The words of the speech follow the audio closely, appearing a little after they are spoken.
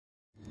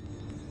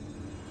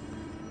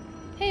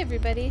Hey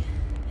everybody,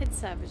 it's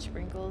Savage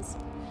Sprinkles.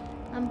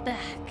 I'm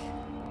back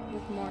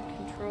with more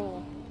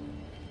control.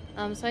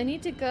 So I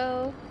need to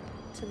go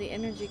to the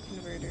energy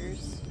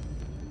converters.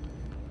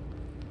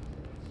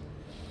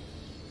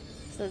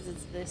 Says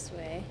it's this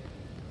way.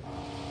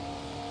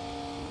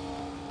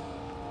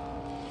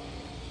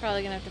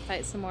 Probably gonna have to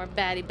fight some more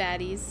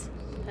baddies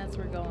as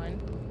we're going.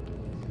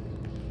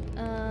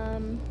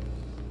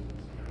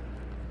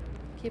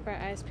 Keep our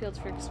eyes peeled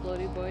for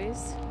explodey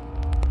boys.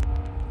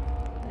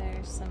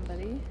 There's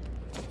somebody.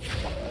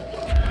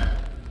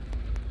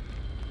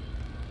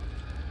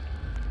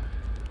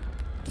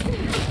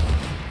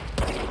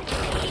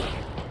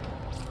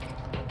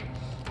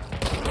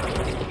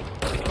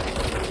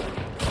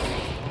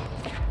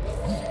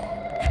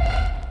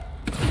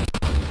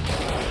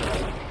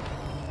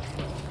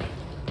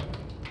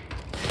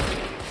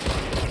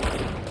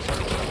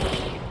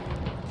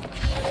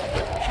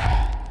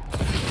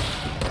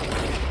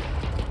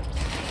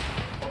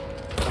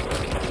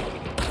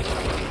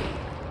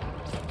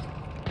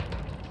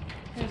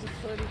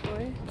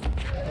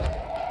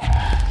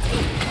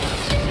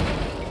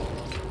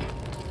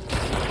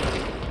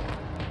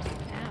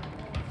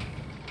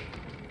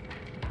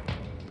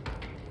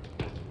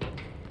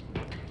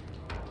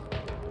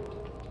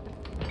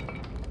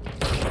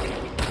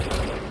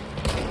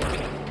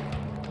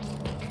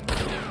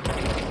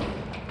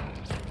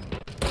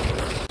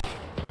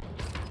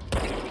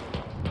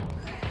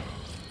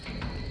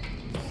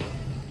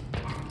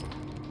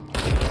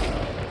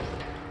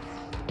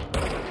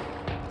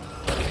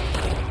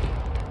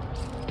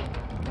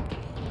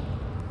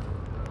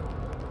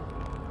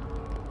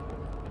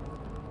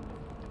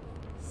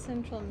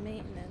 Central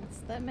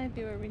maintenance. That might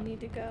be where we need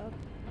to go.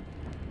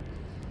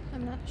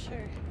 I'm not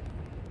sure.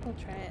 We'll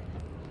try it.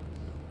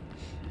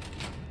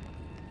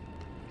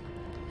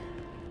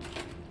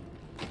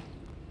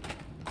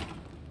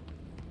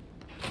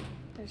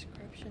 There's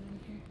corruption in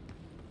here.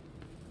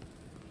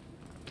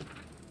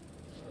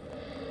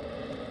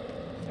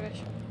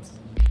 Thresholds.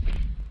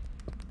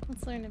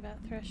 Let's learn about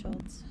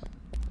thresholds.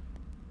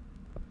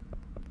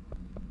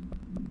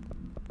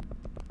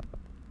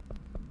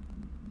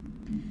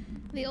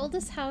 The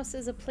oldest house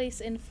is a place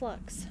in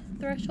flux.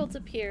 Thresholds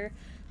appear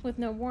with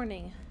no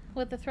warning.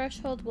 What the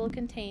threshold will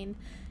contain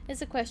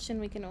is a question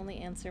we can only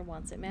answer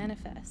once it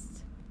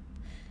manifests.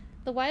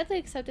 The widely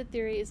accepted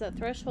theory is that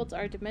thresholds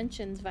are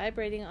dimensions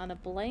vibrating on a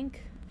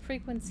blank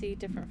frequency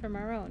different from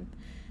our own.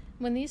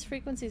 When these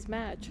frequencies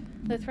match,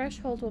 the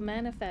threshold will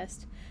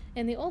manifest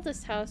in the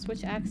oldest house,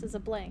 which acts as a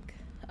blank.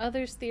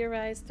 Others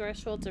theorize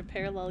thresholds are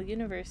parallel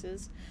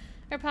universes,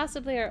 or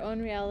possibly our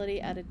own reality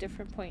at a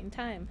different point in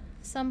time.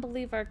 Some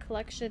believe our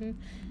collection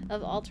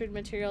of altered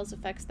materials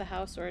affects the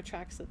house or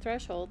attracts the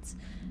thresholds.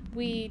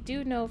 We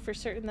do know for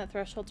certain that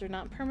thresholds are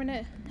not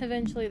permanent.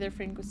 Eventually their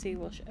frequency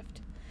will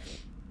shift.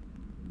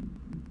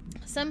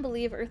 Some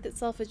believe Earth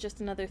itself is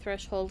just another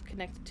threshold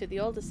connected to the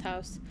oldest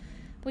house,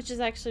 which is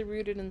actually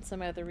rooted in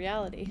some other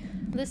reality.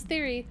 This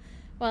theory,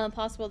 while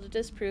impossible to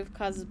disprove,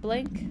 causes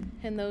blank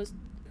in those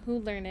who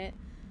learn it,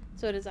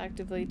 so it is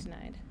actively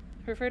denied.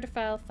 Refer to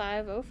file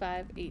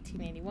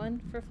 505-1881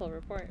 for full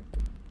report.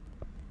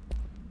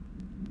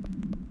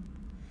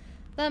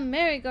 The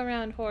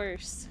merry-go-round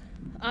horse.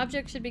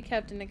 Objects should be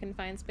kept in a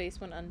confined space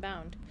when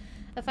unbound.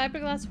 A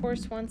fiberglass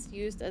horse once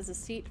used as a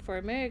seat for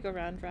a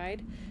merry-go-round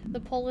ride, the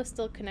pole is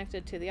still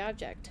connected to the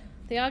object.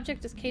 The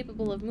object is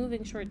capable of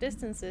moving short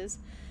distances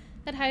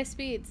at high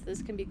speeds.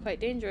 This can be quite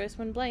dangerous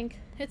when blank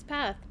its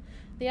path.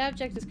 The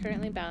object is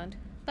currently bound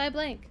by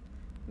blank.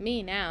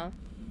 Me now.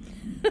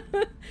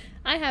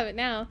 I have it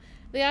now.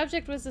 The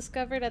object was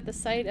discovered at the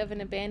site of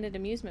an abandoned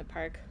amusement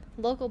park.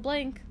 Local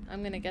blank,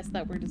 I'm gonna guess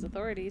that word is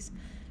authorities,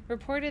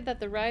 reported that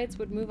the rides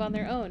would move on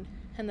their own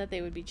and that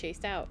they would be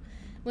chased out.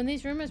 When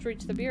these rumors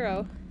reached the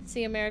Bureau,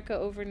 see America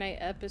Overnight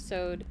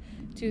episode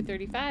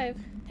 235,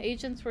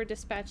 agents were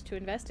dispatched to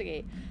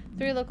investigate.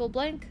 3 local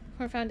blank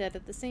were found dead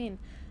at the scene.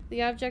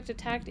 The object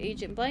attacked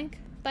agent blank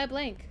by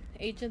blank.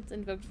 Agents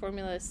invoked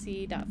formula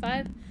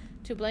C.5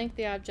 to blank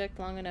the object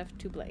long enough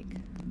to blank.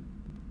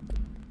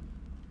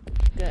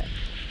 Good.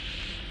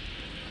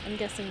 I'm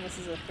guessing this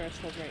is a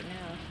threshold right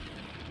now.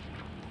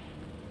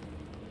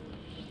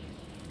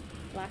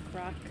 Black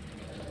rock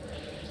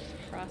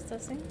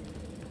processing.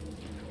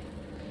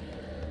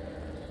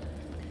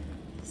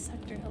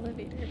 Sector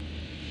elevator.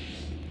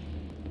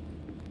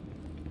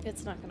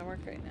 It's not gonna work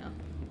right now.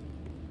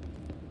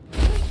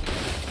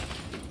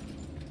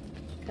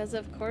 Because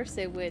of course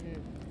it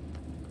wouldn't.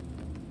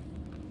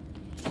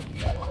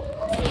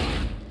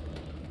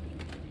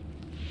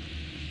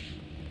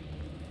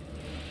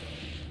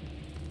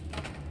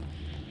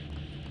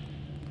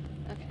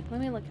 Okay, let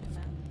me look at the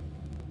map.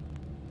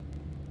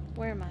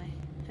 Where am I?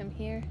 I'm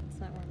here. It's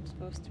not where I'm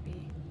supposed to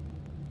be.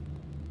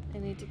 I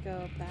need to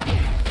go back.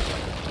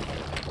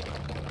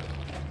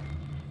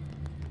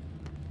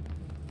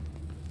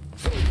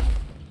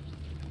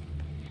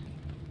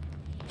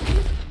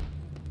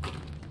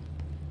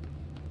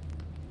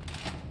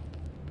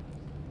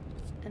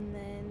 And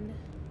then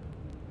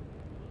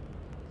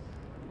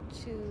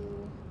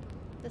to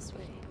this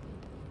way.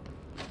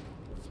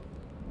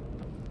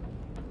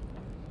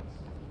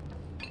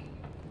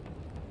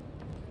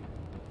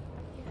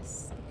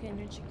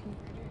 energy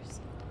converters.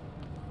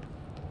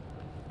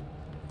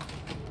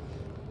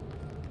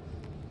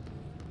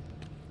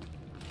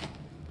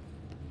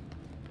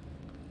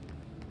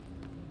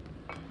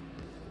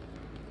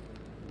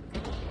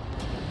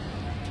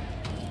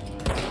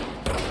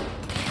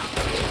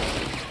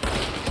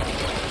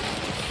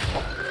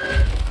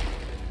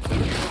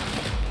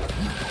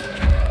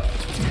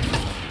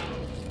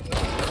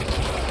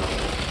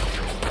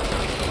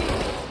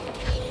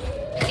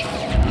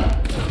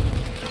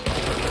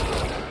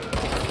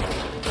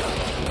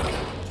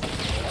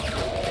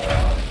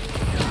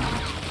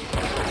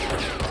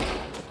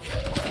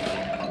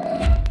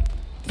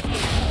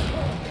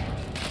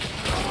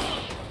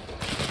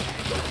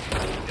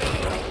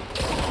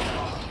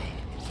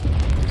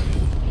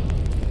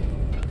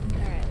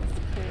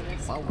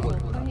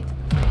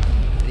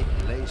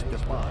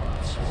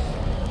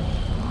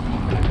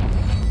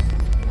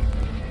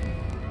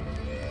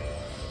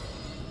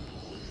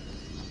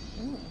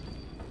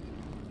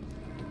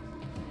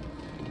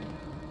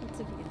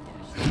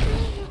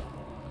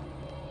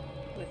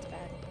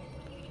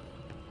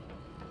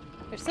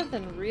 There's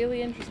something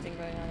really interesting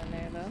going on in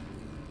there, though.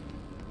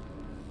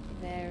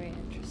 Very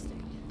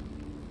interesting.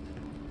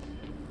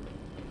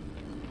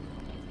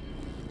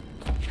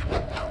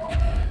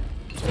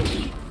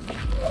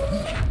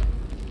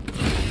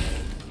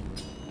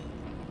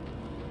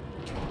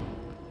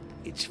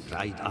 It's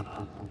fried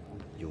up.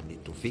 You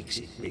need to fix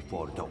it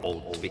before the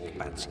old Vic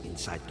bats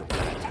inside the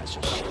plant has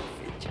a shell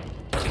fit.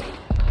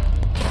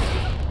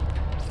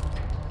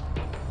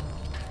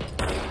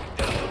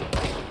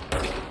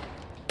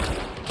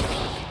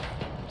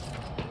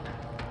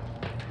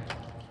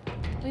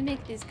 We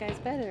make these guys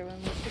better when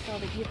we shoot all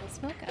the evil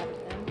smoke out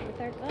of them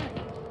with our gun.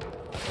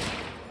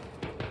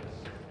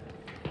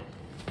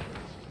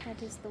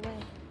 That is the way.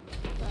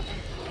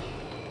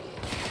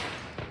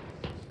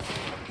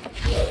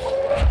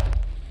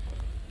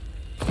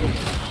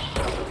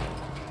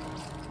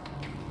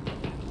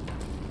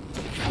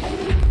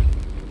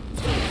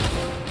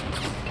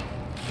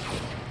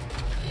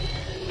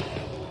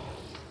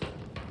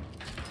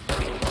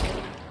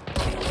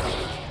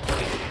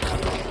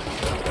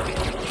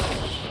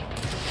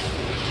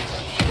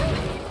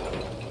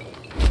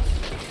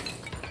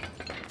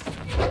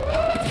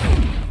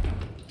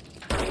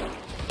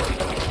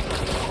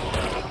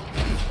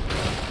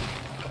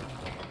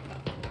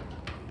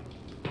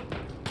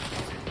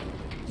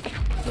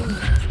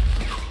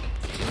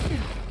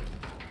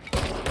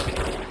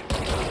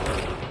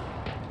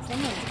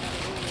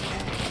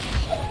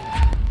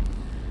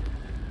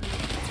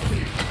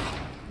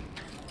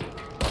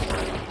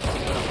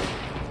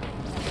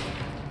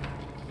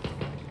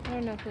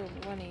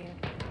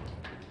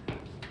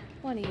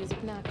 One of you is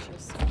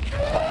obnoxious.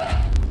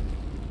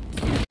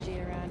 Energy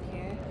around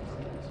here.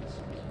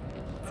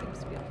 Seems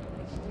to be all I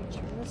can reach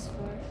from this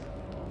floor.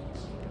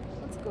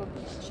 Let's go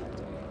open that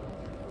shelter.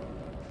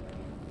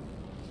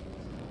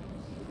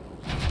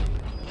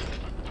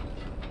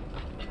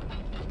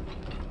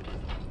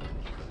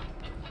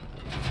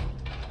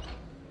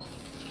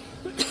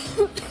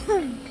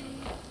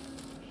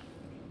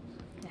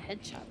 The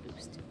headshot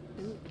boost.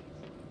 Ooh.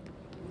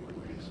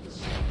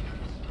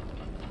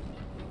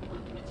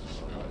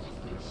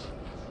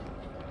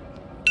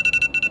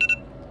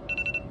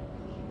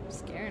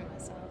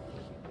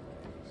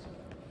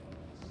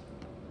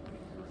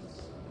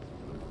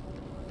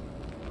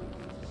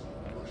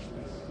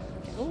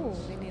 Oh,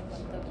 we need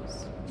one of those.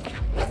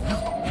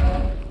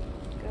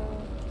 Go.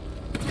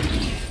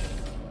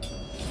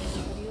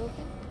 What do you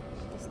open?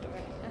 This door.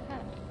 Aha.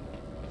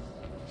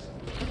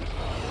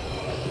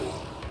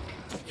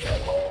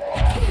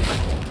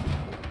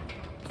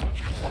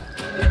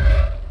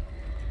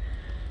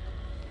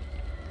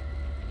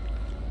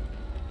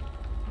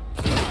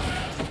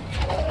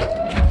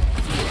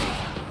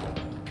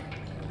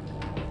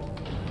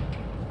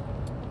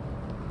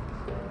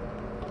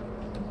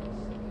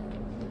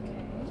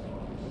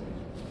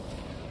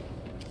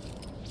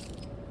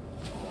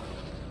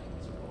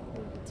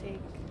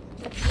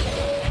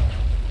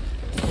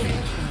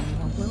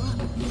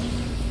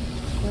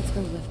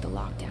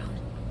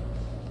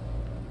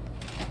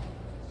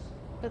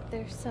 But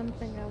there's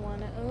something I want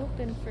to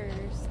open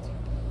first.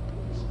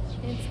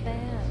 It's that.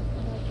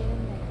 How do I get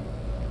in there?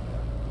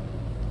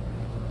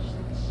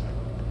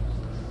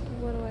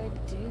 What do I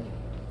do?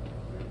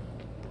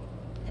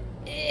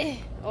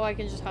 Oh, I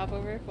can just hop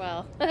over?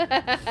 Well.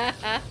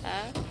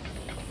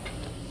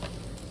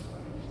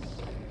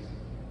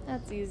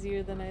 That's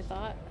easier than I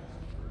thought.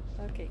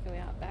 Okay, can we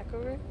hop back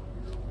over?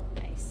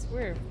 Nice.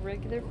 We're a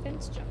regular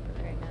fence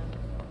jumper right now.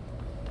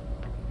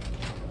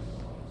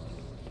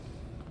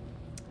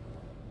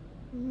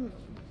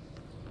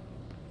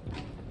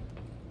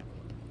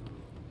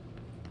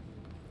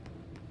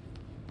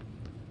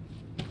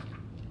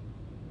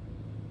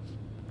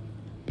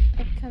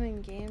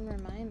 Upcoming game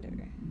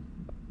reminder.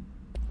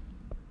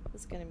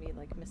 This is gonna be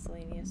like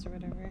miscellaneous or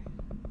whatever.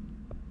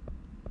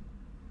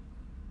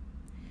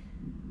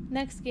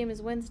 Next game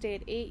is Wednesday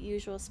at 8,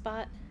 usual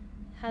spot.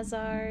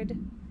 Hazard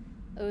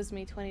owes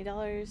me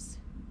 $20.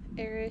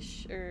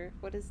 Arish, or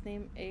what is his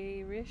name?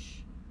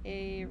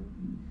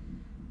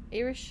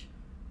 Arish?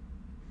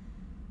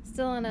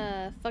 Still on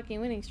a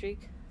fucking winning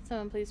streak.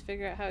 Someone please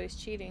figure out how he's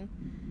cheating.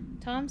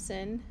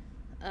 Thompson,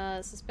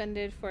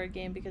 suspended for a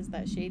game because of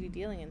that shady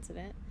dealing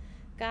incident.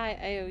 Guy,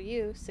 I owe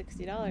you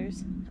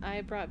 $60.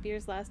 I brought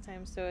beers last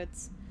time, so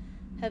it's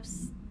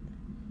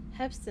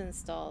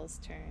Hepstenstall's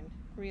turn.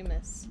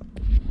 Remus.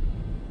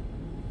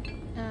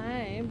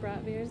 I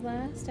brought beers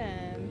last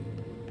time.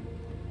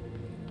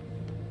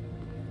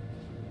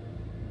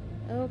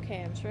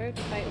 Okay, I'm sure I have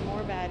to fight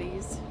more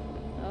baddies.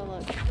 Oh,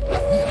 look.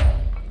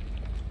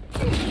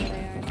 There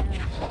they are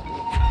now.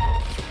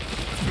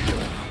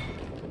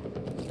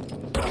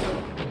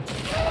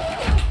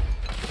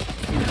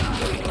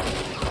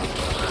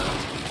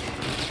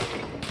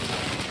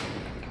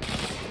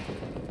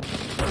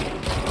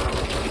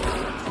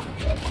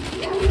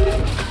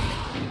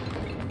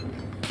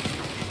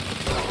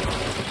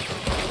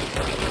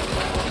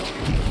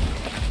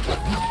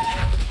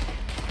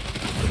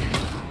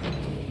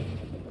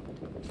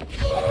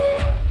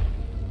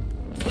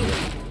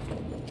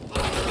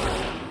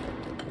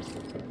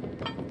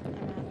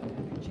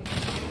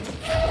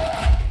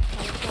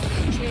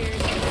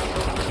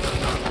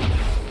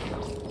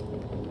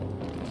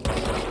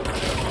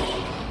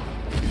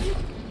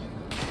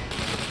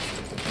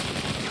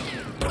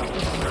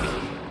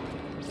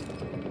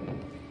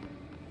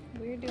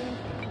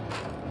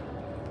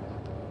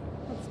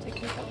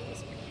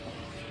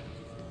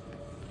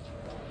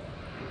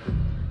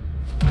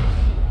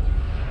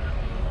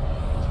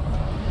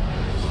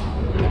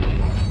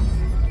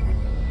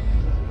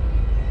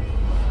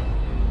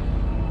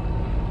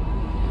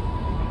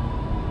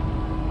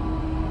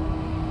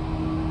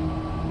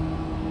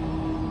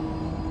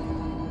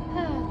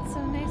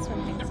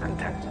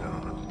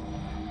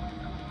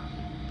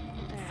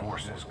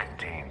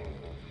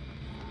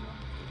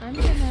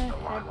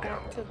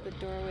 To the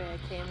doorway I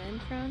came in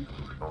from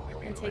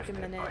and take a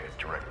minute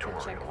to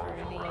check for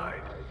any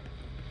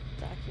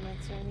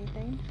documents or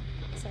anything.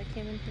 So I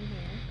came in from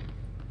here.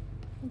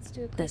 Let's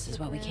do a quick This is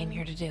what we came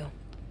here to do.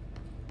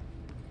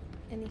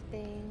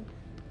 Anything?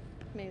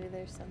 Maybe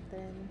there's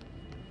something.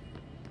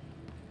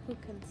 Who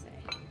can say?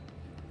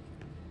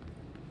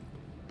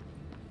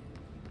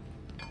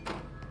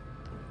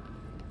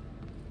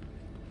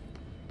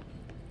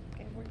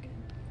 Okay, we're good.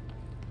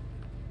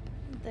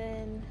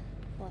 Then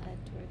we'll head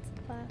towards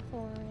the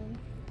platform.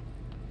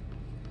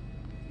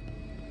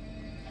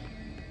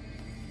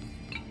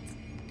 Let's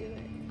do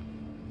it.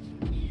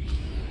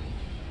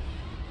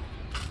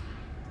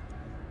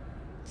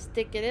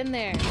 Stick it in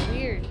there.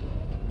 Weird.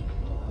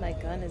 My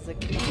gun is a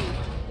key.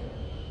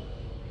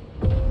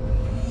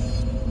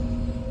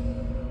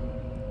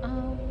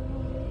 Oh,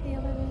 the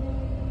elevator.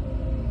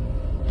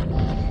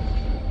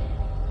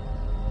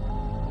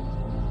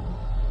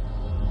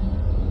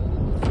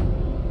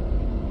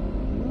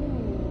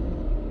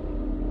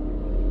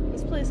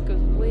 This place goes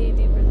way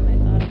deeper than I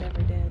thought it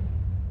ever did.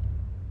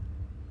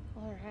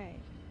 Alright.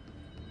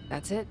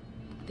 That's it.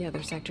 The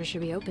other sector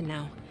should be open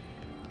now.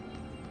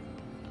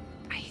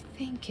 I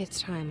think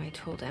it's time I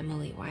told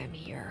Emily why I'm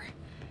here.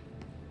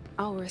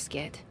 I'll risk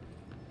it.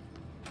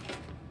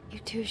 You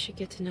two should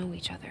get to know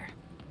each other.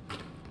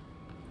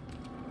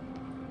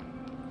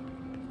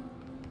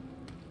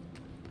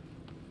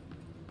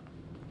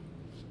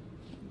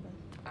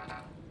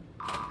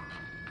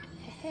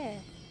 Heh.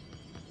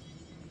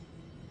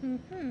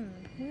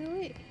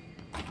 Oui.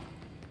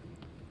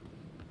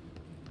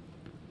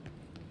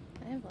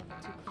 I have level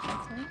 2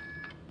 class, huh?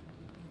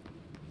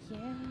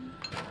 Yeah.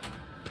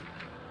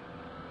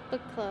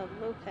 Book Club,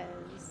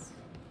 Lopez.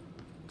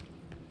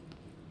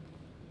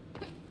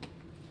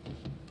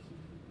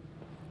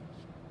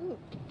 Ooh.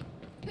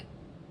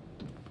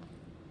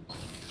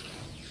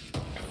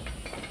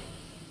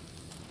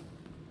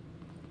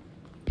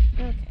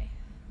 Okay.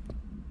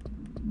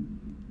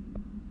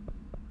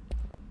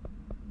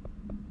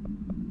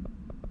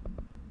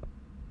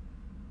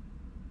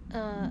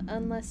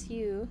 Unless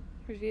You,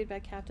 reviewed by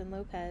Captain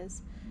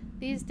Lopez.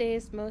 These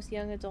days, most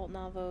young adult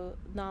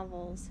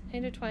novels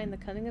intertwine the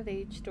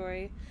coming-of-age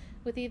story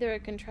with either a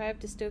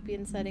contrived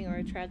dystopian setting or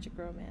a tragic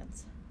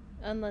romance.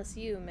 Unless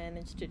You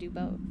managed to do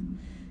both.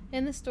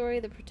 In the story,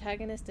 the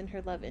protagonist and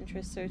her love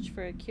interest search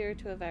for a cure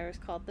to a virus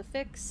called the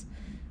Fix,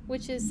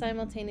 which is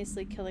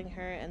simultaneously killing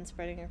her and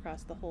spreading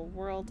across the whole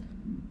world.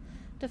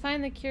 To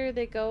find the cure,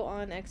 they go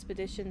on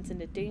expeditions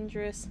into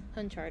dangerous,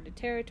 uncharted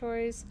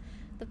territories.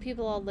 The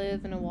people all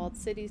live in walled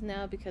cities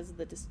now because of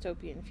the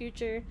dystopian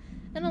future,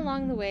 and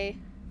along the way,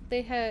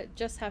 they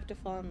just have to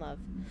fall in love.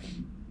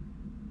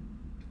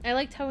 I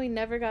liked how we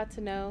never got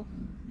to know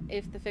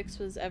if the fix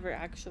was ever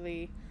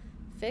actually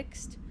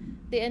fixed.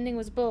 The ending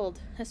was bold,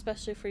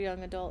 especially for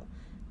young adult.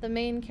 The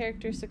main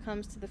character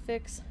succumbs to the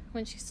fix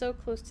when she's so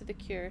close to the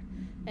cure,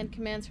 and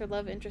commands her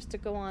love interest to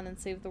go on and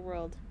save the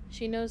world.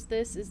 She knows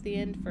this is the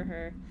end for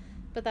her,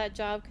 but that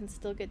job can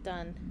still get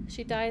done.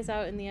 She dies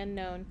out in the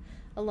unknown,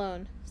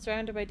 alone,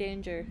 surrounded by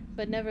danger,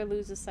 but never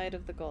loses sight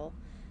of the goal.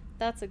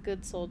 That's a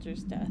good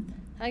soldier's death.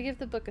 I give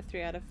the book a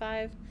 3 out of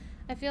 5.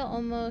 I feel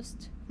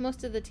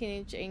most of the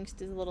teenage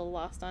angst is a little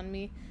lost on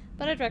me,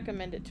 but I'd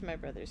recommend it to my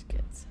brother's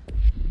kids.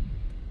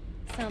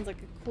 Sounds like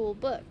a cool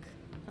book.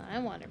 I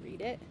want to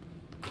read it.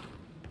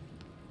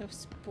 No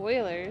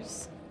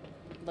spoilers,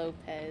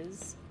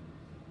 Lopez.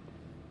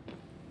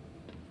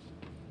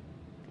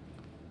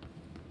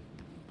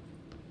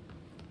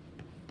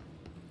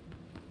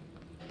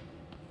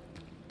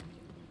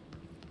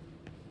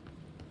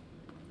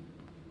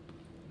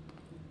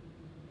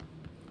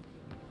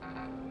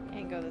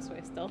 Can't go this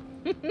way still.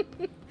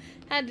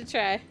 Had to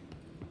try.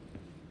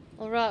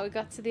 Alright, we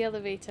got to the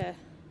elevator.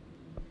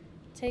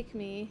 Take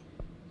me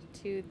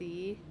to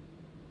the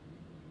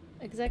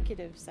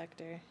executive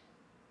sector.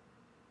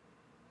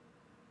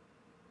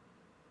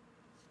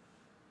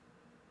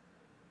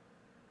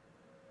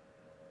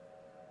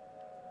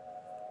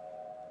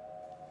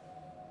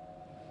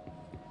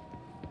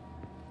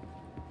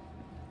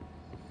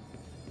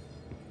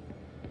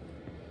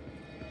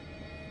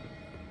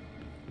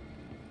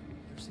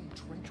 They're saying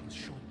Trench was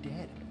shot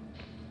dead.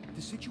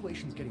 The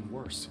situation's getting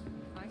worse.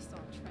 I saw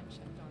Trench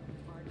and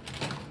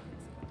Darling.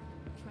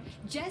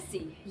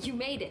 Jesse, you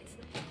made it.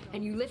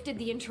 And you lifted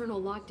the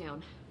internal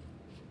lockdown.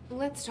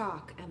 Let's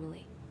talk,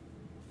 Emily.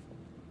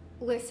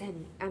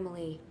 Listen,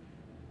 Emily.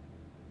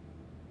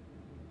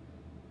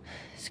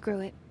 Screw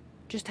it.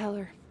 Just tell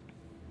her.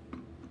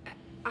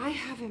 I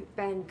haven't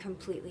been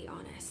completely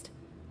honest.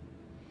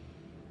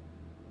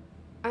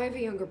 I have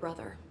a younger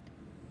brother,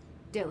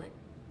 Dylan.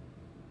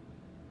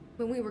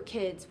 When we were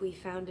kids, we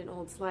found an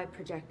old slide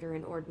projector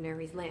in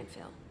Ordinary's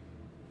landfill.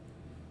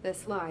 The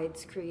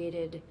slides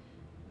created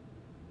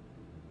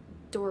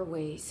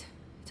doorways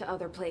to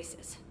other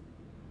places.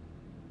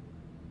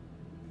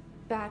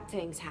 Bad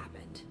things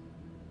happened.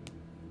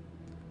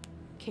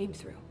 Came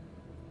through.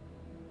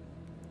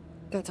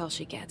 That's all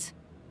she gets.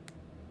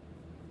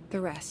 The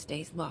rest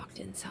stays locked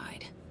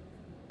inside.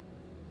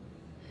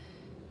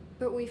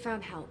 But we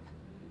found help.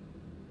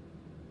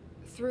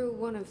 Through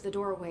one of the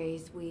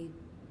doorways, we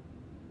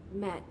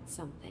met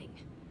something.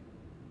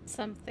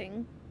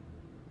 Something.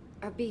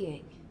 A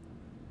being.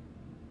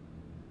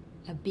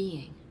 A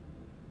being?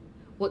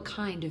 What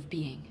kind of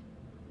being?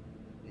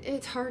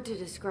 It's hard to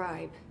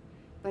describe,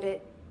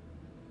 but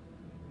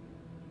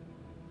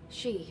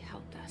she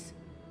helped us.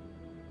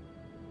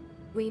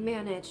 We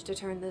managed to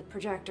turn the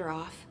projector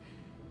off.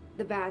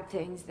 The bad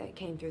things that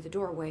came through the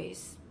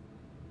doorways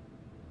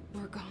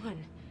were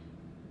gone.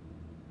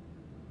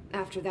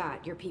 After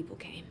that, your people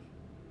came.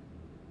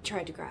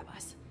 Tried to grab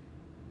us.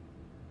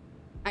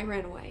 I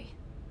ran away.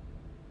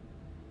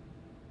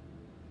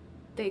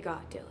 They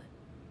got Dylan.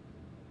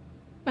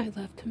 I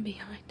left him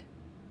behind.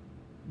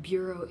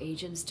 Bureau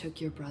agents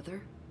took your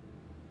brother?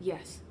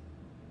 Yes.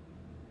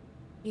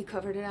 You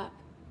covered it up.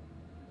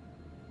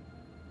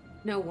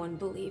 No one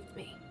believed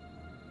me.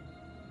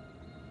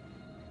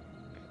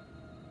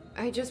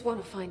 I just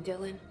want to find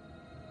Dylan.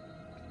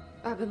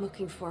 I've been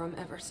looking for him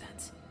ever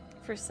since.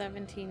 For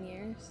 17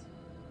 years.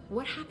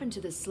 What happened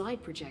to the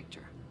slide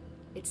projector?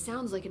 It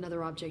sounds like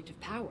another object of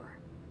power.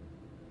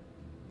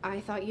 I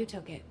thought you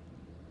took it.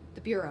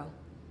 The Bureau.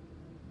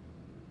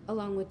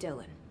 Along with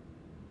Dylan.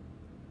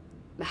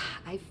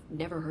 I've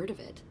never heard of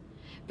it.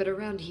 But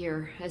around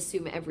here,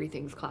 assume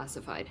everything's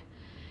classified.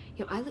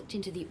 You know, I looked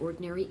into the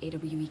Ordinary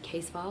AWE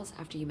case files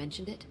after you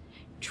mentioned it.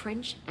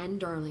 Trench and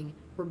Darling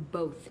were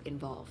both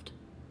involved.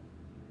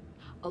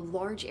 A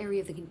large area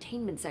of the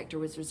containment sector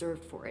was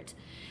reserved for it.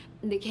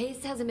 The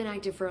case hasn't been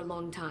active for a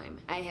long time.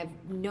 I have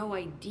no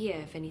idea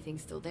if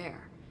anything's still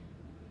there.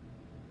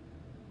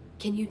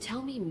 Can you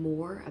tell me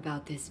more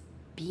about this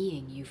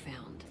being you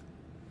found?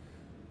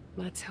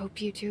 Let's hope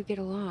you two get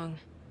along.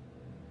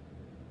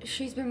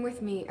 She's been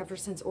with me ever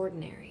since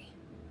Ordinary.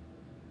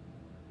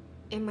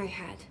 In my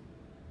head.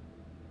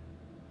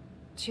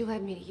 She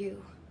led me to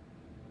you.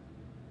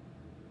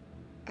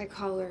 I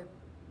call her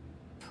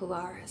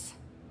Polaris.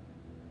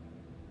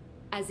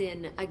 As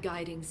in a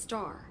guiding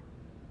star.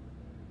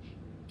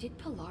 Did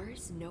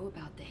Polaris know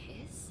about the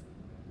hiss?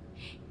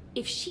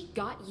 If she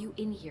got you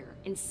in here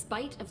in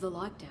spite of the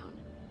lockdown,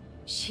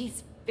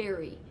 she's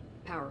very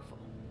powerful.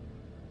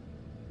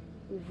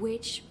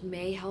 Which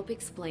may help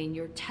explain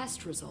your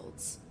test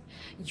results.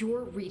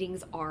 Your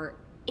readings are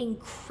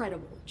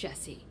incredible,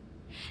 Jesse.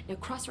 Now,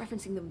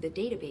 cross-referencing them with the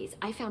database,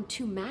 I found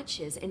 2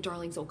 matches in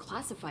Darling's old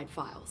classified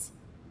files.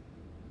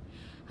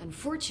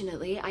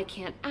 Unfortunately, I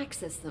can't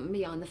access them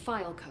beyond the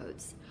file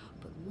codes,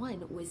 but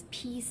one was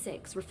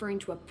P6, referring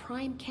to a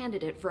prime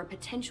candidate for a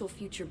potential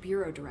future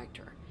bureau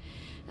director.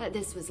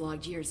 This was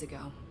logged years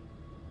ago.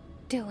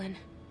 Dylan.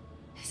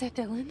 Is that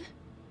Dylan?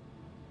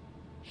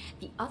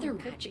 The other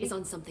match is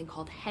on something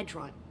called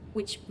Hedron,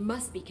 which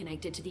must be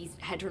connected to these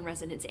Hedron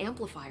resonance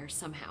amplifiers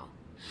somehow.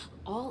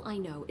 All I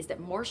know is that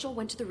Marshall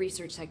went to the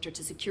research sector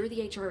to secure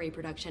the HRA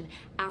production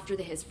after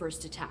the hiss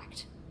first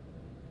attacked.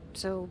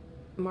 So,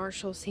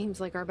 Marshall seems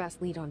like our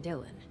best lead on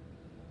Dylan.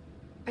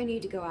 I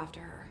need to go after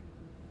her.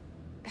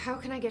 How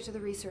can I get to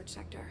the research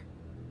sector?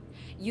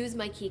 Use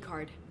my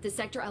keycard. The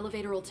sector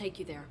elevator will take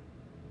you there.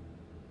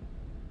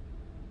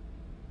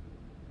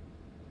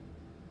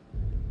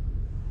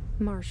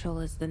 Marshall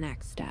is the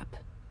next step.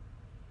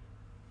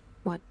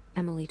 What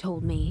Emily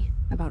told me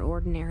about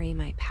Ordinary,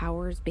 my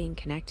powers being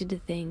connected to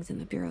things in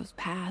the Bureau's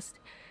past.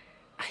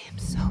 I am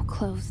so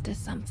close to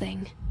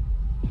something.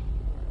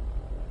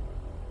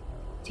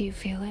 Do you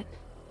feel it?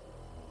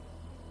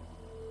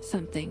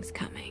 Something's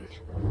coming.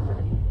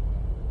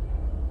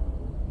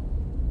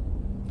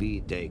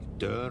 We take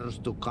turns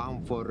to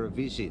come for a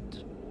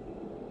visit.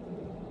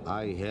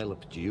 I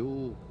helped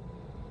you.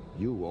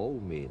 You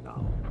owe me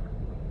now.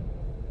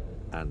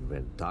 And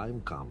when time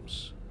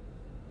comes,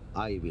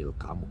 I will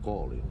come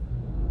calling.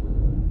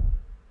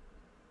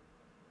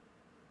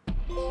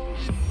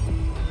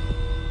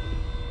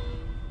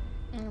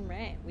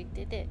 Alright, we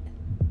did it.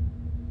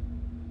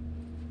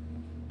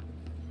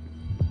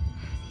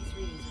 These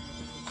readings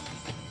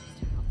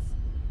are about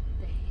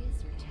the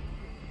his are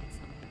taking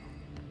somehow.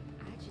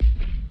 I just...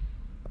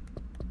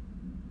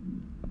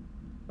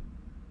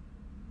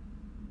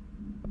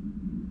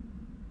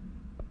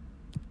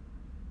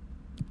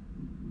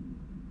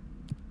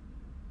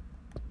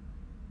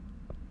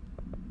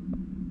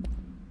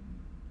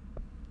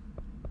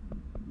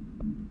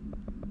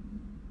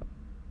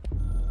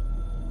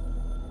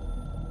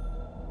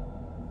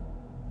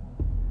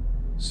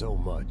 So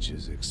much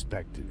is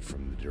expected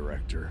from the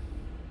director.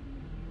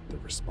 The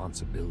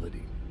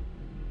responsibility,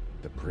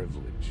 the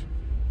privilege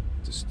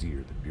to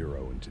steer the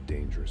Bureau into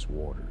dangerous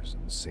waters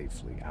and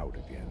safely out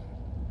again.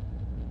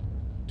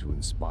 To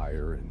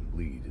inspire and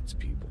lead its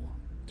people,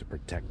 to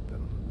protect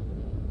them.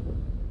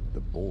 The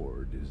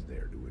board is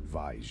there to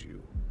advise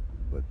you,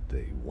 but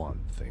they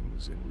want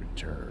things in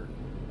return.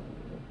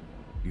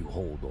 You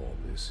hold all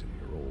this in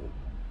your old,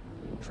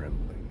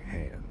 trembling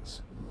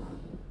hands.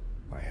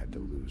 I had to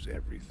lose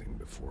everything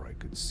before I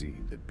could see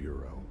the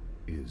Bureau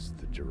is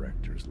the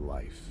director's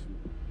life.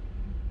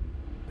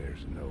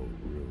 There's no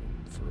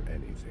room for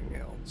anything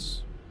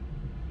else.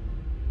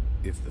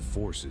 If the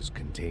forces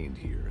contained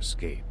here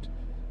escaped,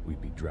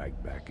 we'd be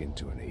dragged back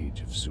into an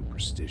age of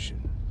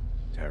superstition,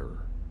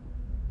 terror,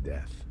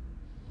 death.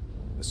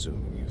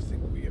 Assuming you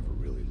think we ever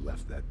really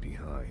left that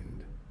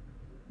behind.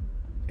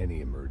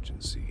 Any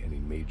emergency, any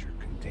major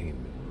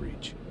containment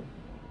breach,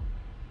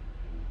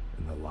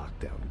 and the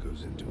lockdown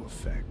goes into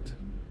effect.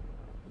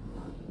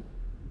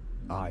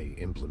 I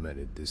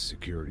implemented this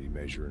security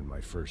measure in my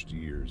first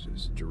years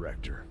as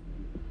director.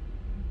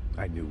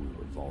 I knew we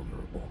were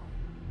vulnerable.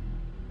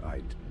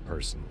 I'd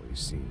personally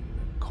seen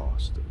the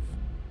cost of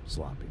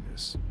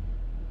sloppiness.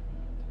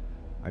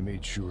 I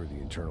made sure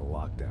the internal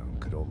lockdown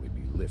could only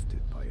be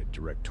lifted by a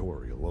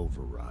directorial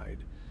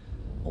override,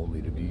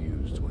 only to be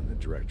used when the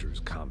director is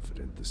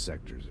confident the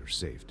sectors are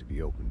safe to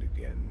be opened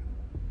again.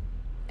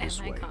 Am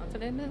I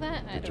confident of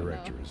that? I don't know. The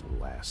director is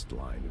the last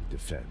line of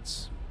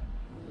defense.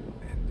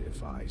 And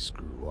if I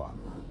screw up,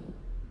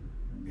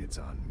 it's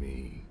on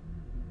me.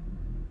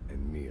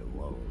 And me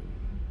alone.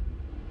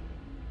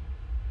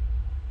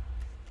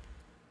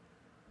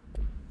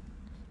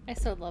 I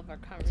still love our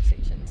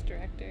conversations,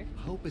 director.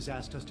 Hope has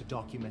asked us to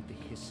document the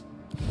his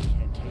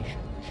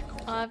incantation, as she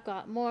calls it. I've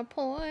got more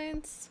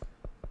points.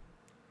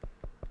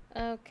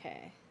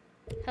 Okay.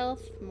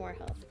 Health, more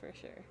health for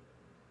sure.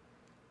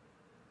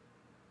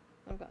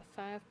 I've got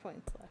 5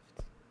 points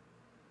left.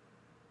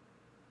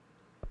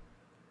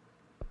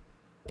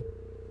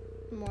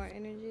 More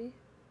energy.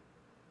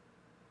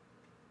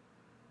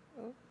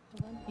 Oh,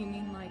 hold on. You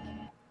mean like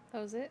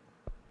That was it?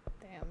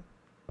 Damn.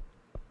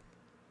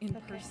 in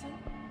Okay. person?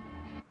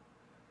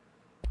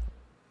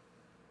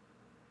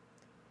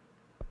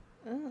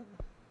 Oh.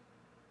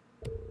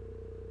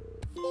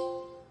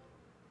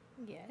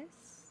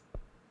 Yes.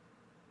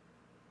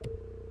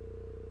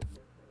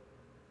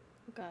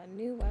 Got a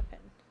new weapon.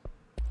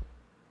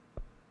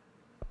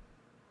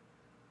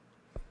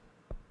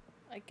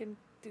 I can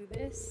do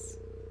this.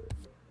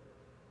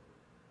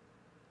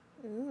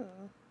 Ooh.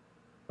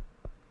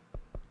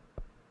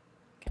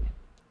 Okay.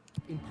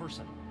 In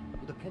person,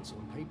 with a pencil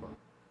and paper.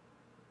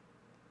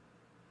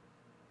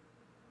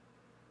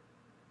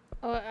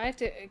 Oh, I have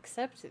to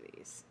accept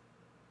these.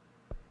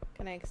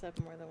 Can I accept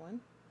more than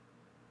one?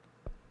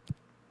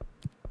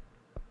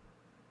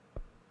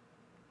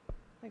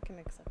 I can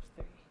accept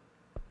 3.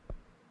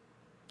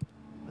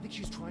 I think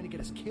she's trying to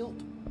get us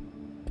killed.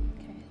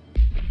 Okay.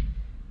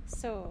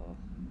 So,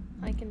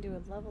 I can do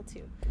a level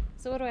 2.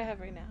 So what do I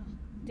have right now?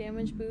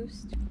 Damage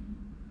boost.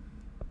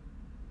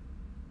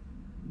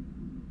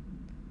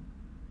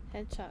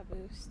 Headshot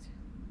boost.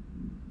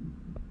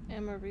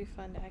 Ammo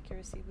refund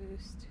accuracy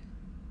boost.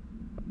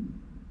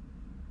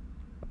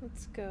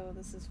 Let's go.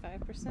 This is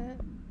 5%.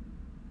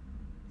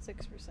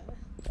 6%.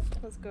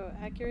 Let's go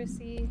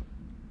accuracy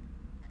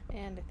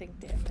and I think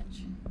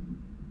damage.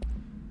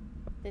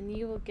 Then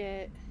you will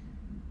get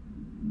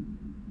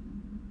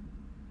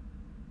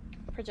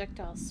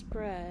projectile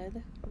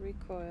spread,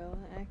 recoil,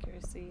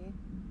 accuracy,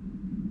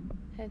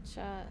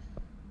 headshot.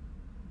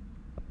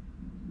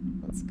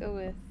 Let's go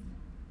with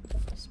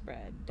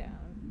spread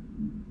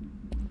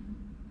down.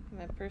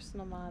 My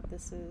personal mod,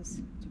 this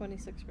is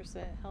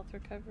 26% health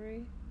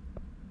recovery.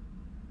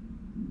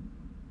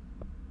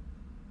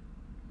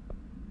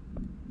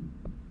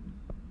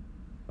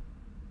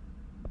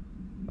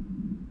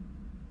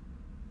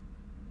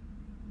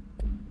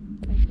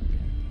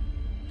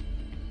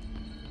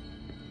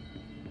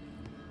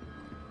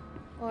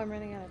 Oh, I'm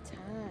running out of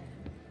time.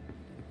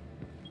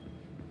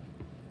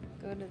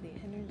 Go to the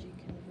energy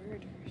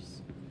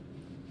converters.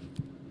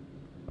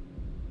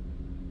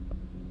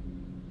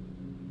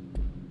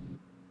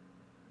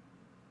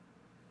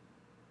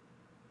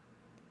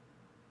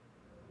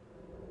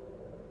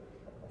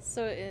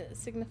 So it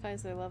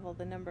signifies their level,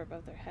 the number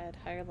above their head.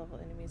 Higher level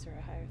enemies are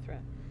a higher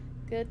threat.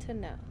 Good to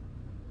know.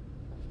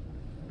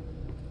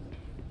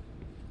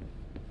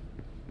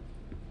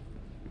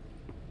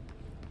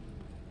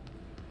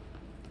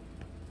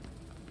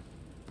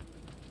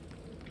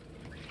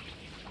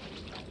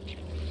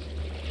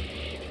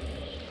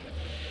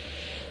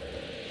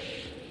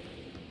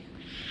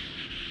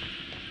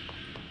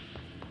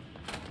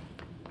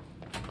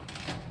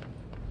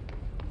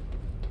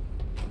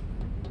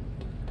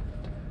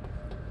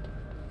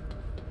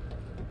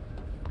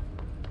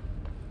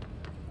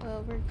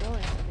 Well, we're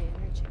going to the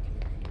energy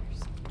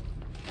converters.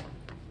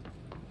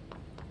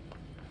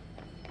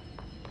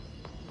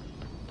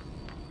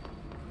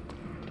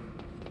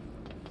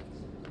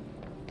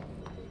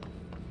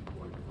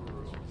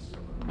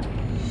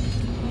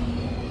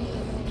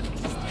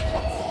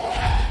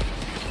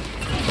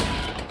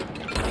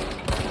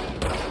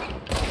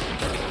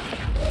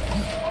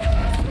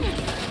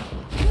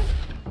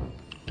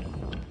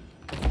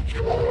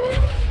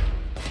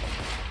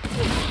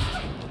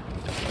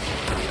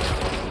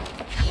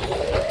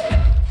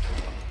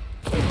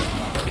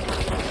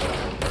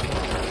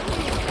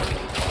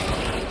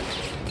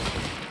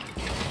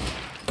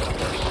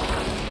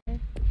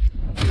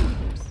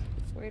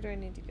 Where do I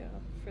need to go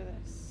for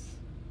this?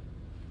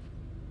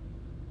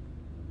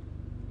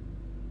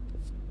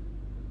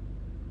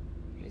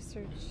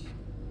 Research.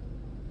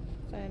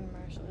 Find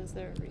Marshall. Is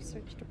there a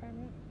research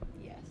department?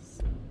 Yes.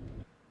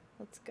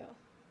 Let's go.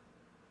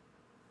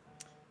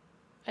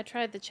 I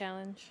tried the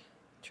challenge.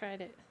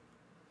 Tried it.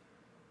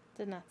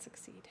 Did not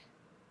succeed.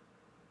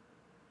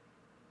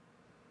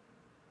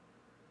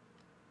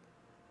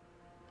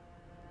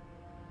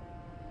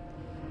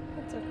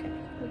 That's okay.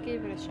 We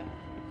gave it a shot.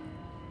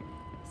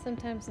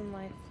 Sometimes in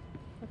life,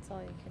 that's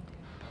all you can do.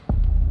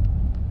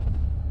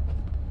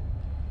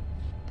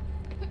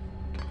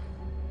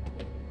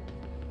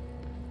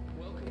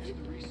 Welcome to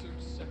the research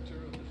sector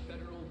of the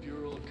Federal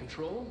Bureau of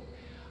Control.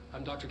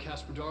 I'm Dr.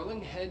 Casper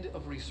Darling, head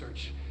of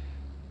research.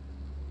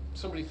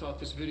 Somebody thought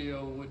this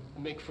video would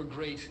make for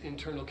great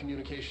internal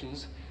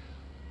communications.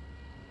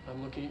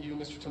 I'm looking at you,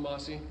 Mr.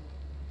 Tomasi.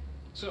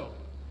 So,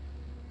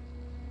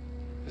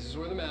 this is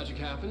where the magic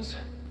happens.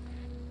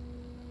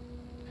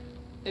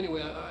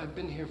 Anyway, I've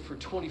been here for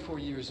 24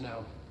 years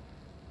now.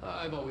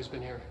 I've always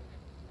been here.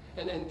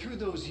 And through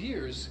those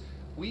years,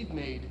 we've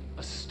made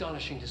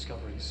astonishing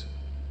discoveries,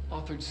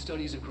 authored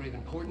studies of grave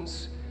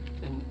importance,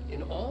 and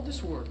in all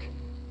this work,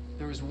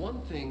 there is one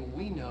thing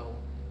we know,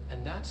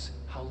 and that's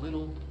how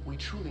little we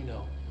truly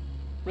know.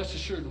 Rest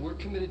assured, we're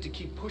committed to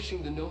keep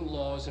pushing the known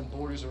laws and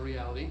borders of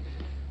reality,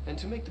 and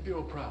to make the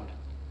Bureau proud.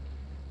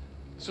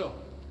 So,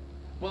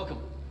 welcome.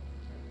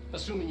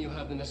 Assuming you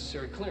have the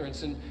necessary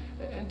clearance, and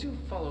do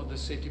follow the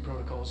safety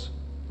protocols.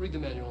 Read the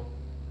manual.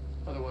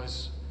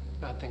 Otherwise,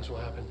 bad things will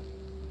happen.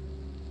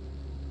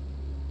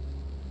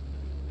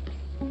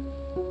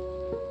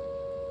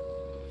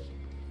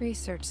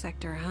 Research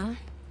sector, huh?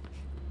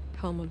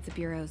 Home of the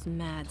Bureau's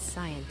mad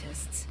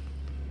scientists.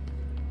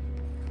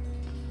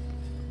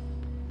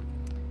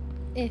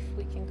 If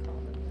we can call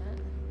them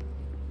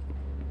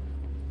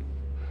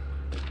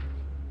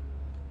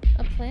that.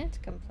 A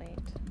plant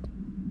complaint.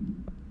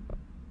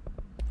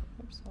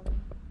 Oops, hold on.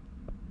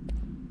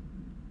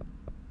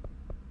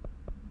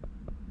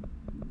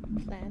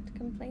 Plant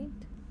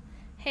complaint?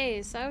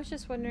 Hey, so I was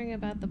just wondering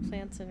about the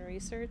plants in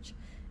research.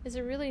 Is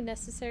it really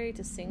necessary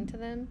to sing to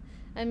them?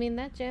 I mean,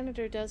 that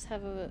janitor does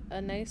have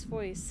a nice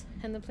voice,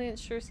 and the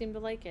plants sure seem to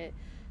like it.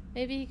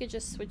 Maybe he could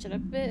just switch it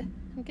up a bit?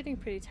 I'm getting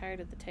pretty tired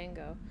of the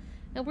tango.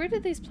 Now, where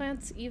did these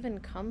plants even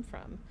come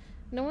from?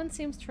 No one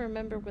seems to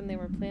remember when they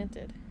were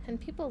planted, and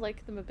people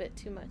like them a bit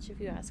too much, if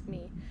you ask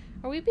me.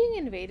 Are we being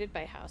invaded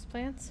by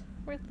houseplants?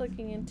 Worth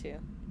looking into,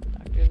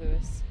 Dr.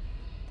 Lewis.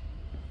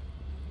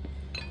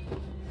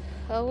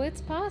 Oh,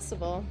 it's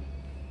possible.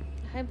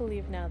 I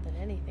believe now that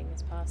anything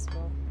is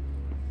possible.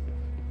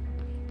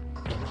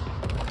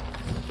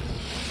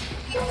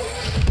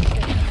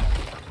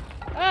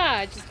 Ah,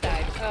 I just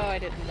died. Oh, I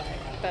didn't die,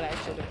 but I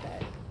should have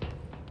died.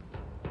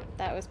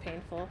 That was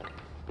painful.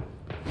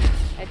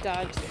 I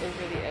dodged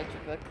over the edge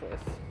of a cliff.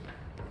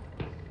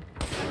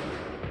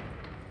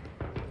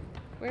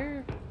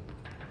 Where?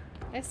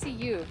 I see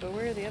you, but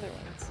where are the other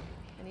ones?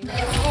 I need to...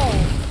 Oh!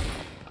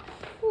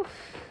 Whew.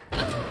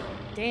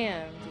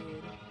 Damn,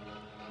 dude.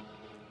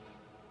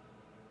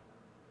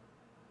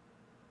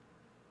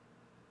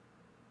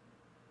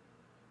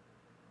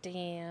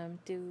 Damn,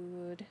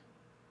 dude.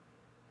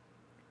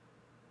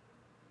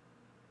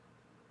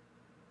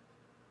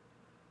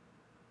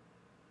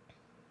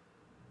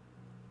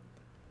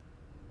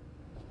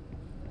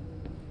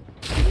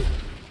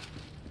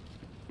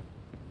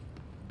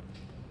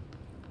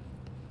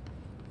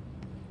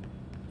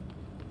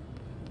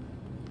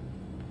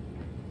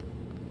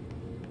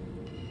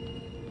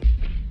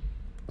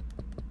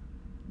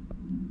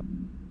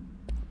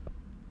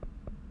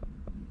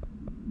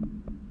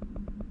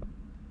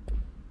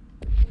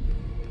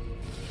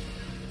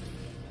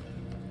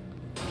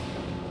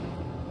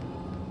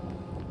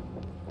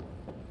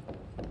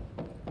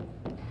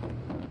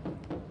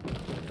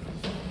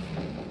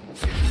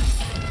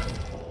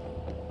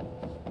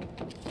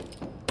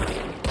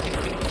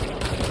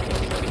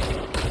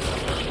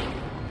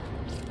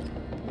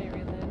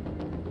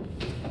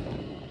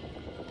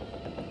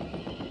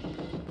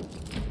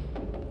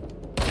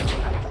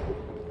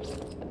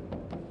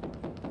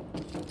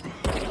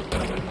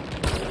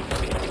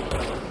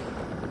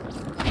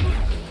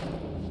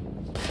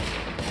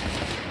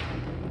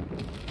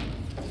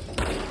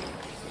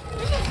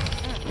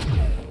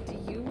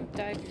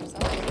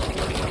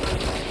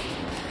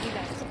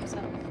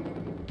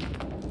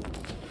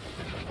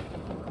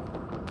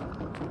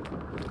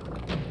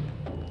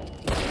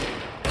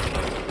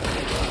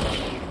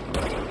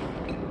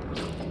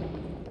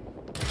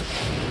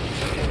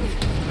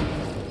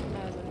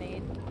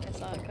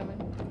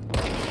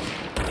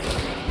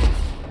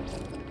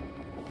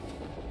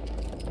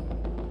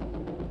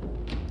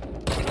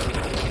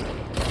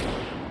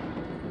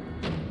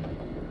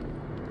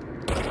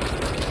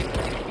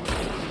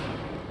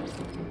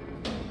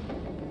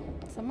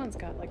 Someone's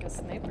got like a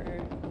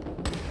sniper.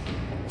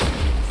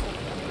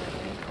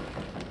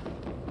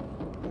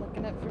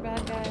 Looking up for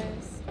bad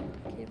guys.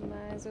 Keep my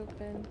eyes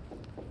open.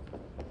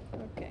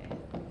 Okay.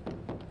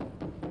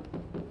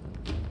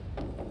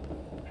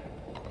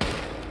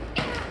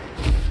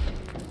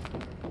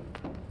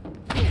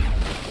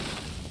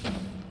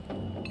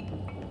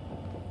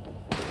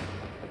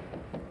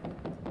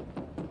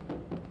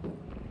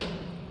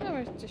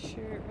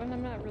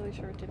 I'm not really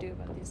sure what to do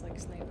about these like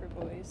sniper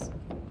boys.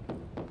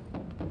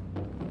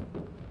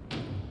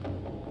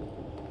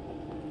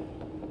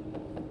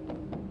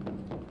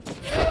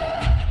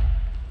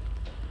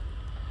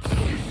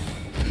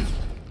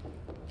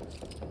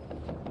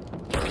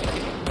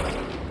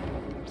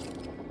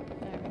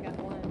 There, we got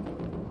one.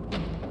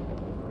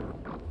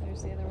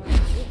 There's the other one.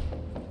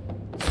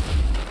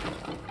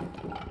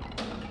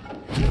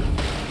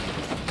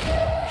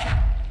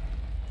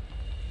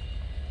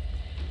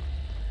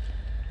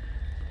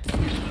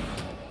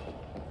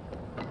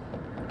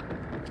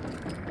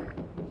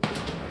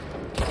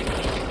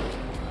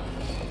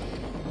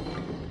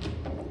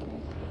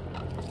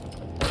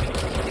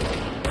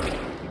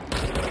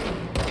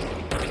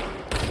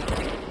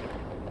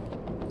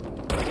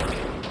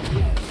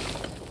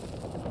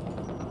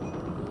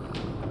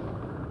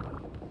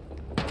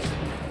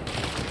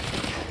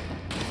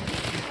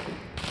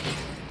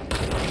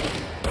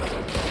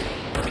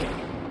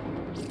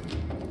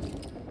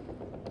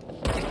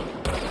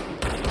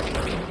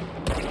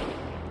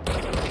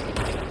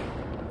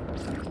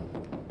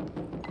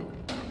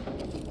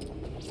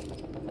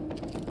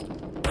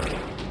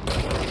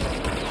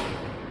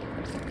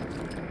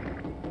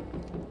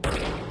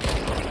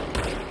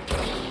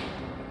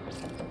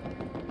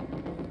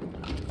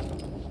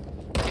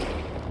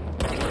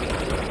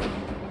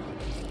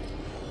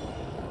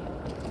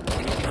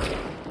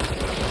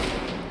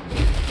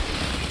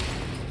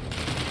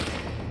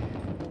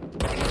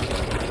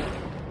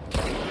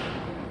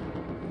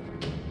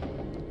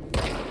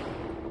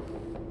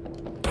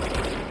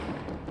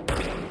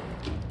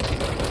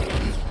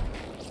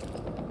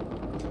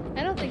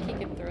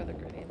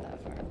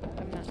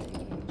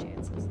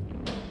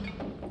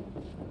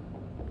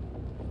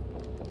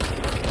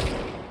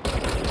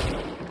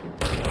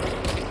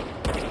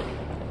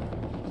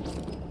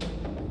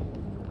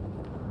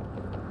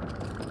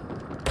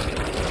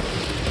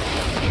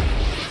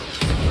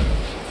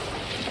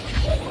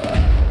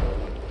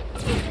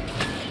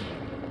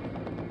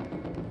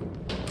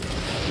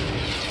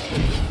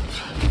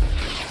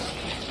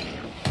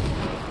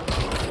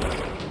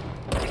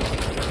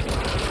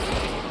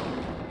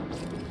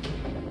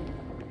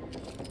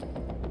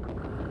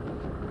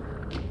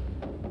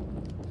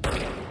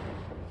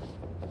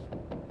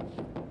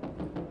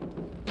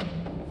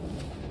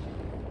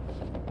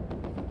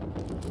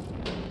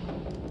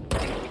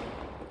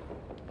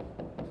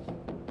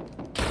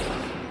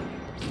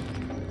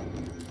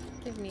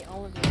 Me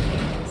all of your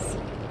things.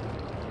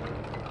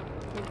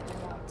 Give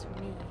them all to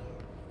me.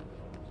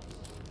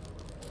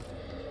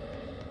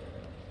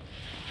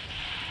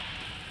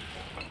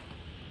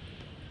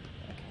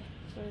 Okay,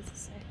 what does it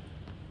say?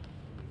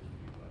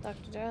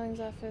 Dr.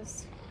 Darling's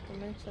office,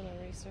 dimensional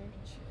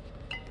research.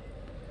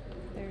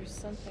 There's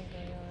something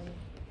going on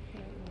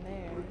right in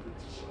there.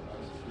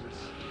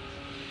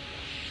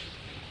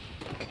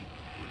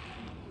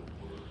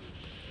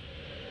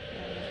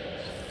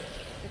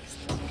 Fix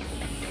this.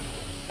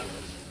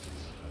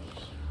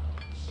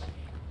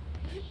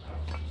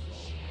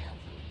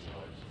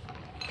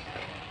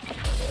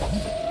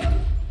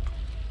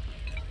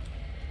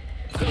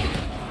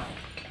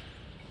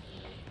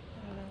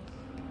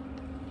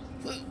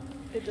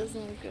 It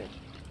doesn't look good.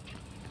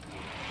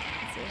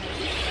 Let's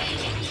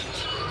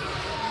see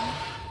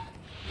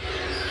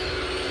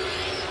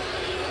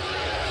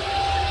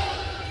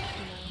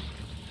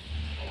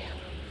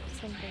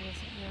something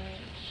isn't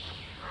right.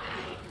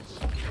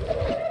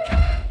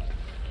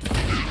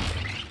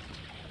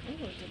 Ooh,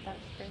 did that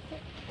break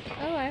it?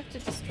 Oh, I have to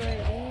destroy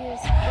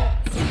these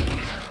bits.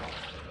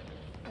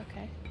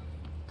 Okay.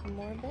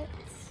 More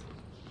bits.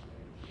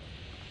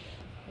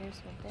 Here's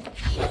my bit.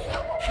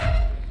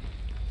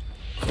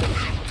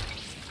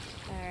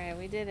 Alright,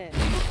 we did it.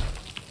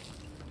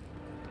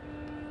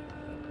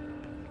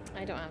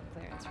 I don't have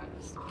clearance for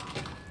this.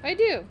 I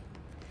do!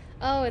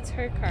 Oh, it's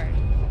her card.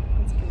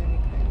 Let's give her any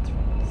clearance for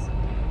this.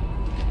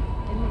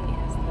 Emily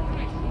has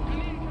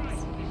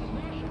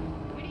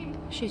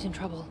the... She's in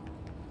trouble.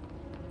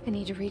 I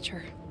need to reach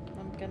her.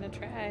 I'm gonna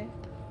try.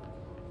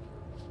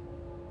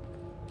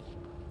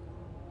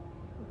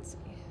 Let's see.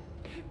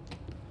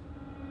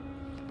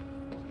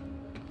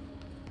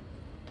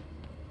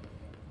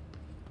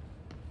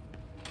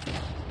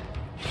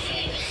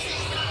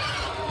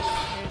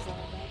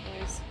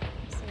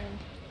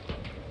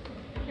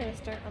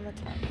 Start on the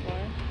top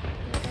floor.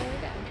 There we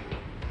go.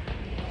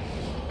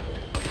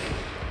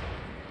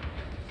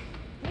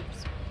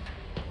 Oops.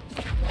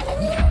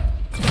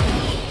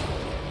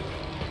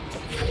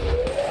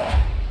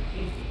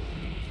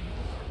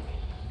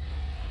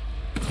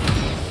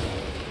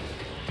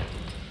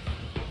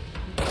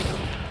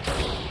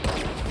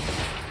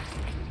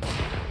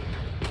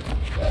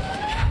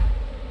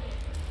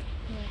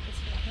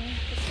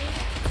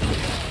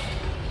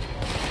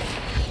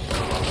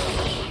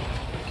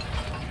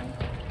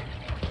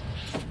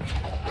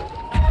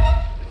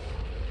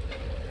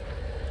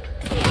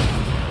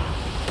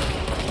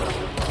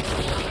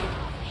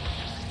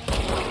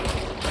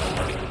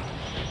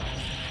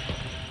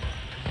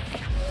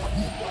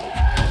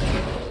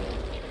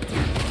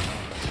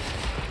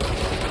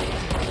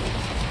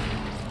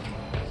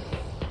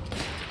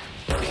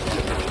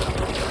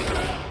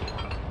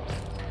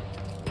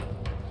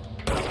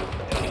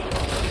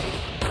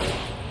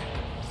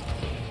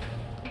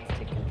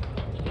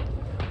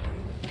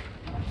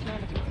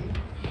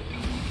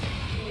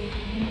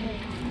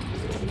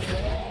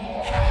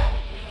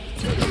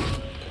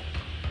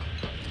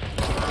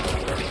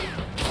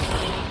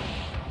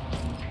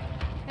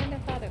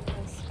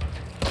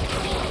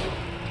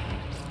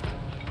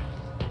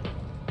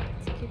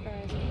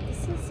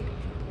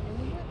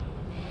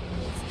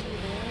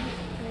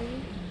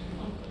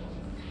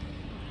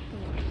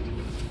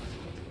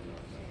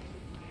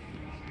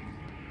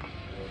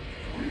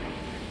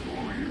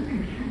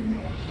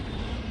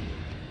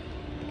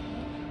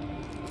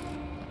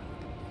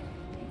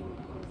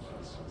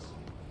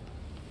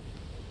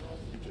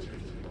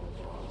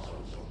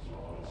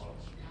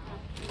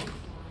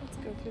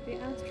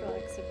 the Astral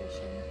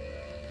exhibition.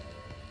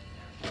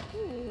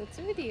 Ooh, it's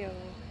a video.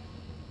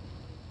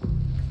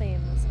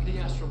 Claims. The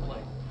astral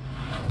plane.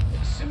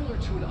 Similar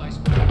to an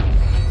iceberg,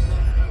 it's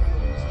not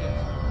almost yet.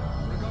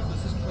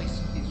 Regardless, this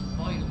place is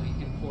vitally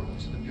important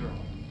to the Bureau.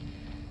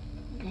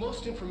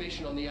 Most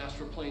information on the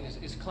astral plane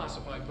is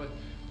classified, but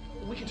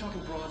we can talk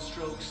in broad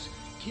strokes,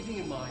 keeping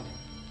in mind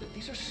that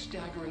these are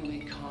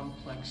staggeringly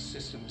complex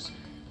systems,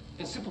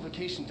 and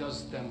simplification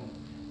does them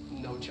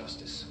no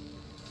justice.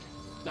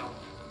 Now,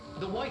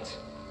 the white,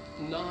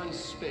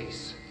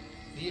 non-space,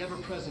 the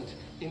ever-present,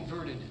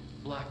 inverted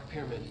black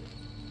pyramid.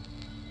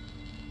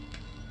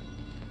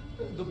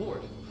 The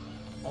board,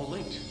 all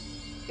linked,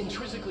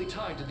 intrinsically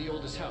tied to the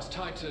oldest house,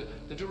 tied to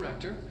the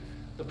director,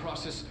 the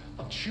process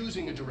of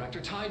choosing a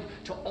director, tied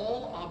to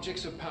all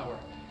objects of power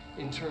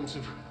in terms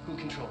of who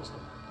controls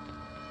them.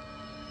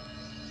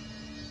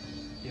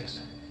 Yes.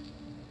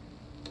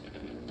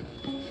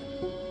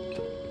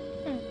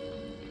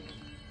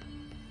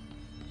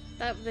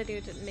 That video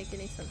didn't make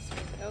any sense to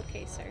me, but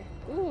okay, sir.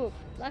 Ooh,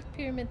 black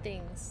pyramid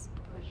things.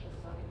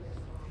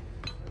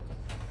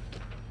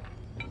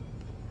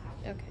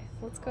 Okay,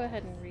 let's go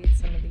ahead and read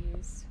some of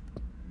these.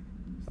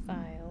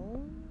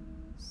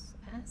 Files,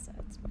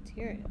 assets,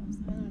 materials.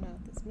 I don't know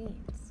what this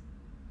means.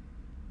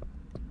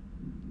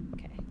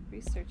 Okay,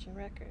 research and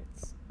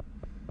records.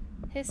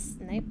 His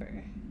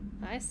sniper.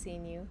 I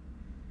seen you.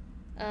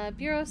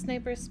 Bureau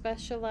snipers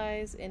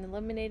specialize in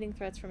eliminating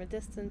threats from a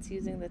distance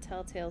using the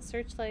telltale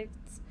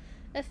searchlights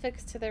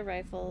affixed to their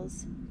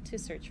rifles to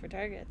search for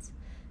targets.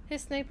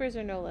 His snipers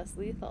are no less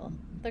lethal.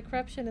 The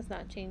corruption has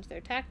not changed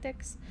their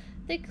tactics.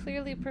 They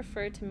clearly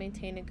prefer to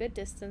maintain a good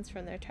distance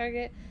from their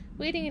target,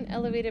 waiting in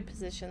elevated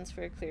positions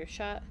for a clear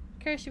shot.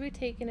 Care should be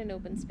taken in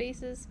open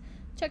spaces.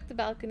 Check the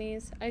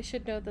balconies. I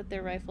should note that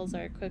their rifles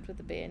are equipped with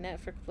a bayonet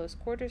for close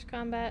quarters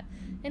combat,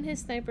 and his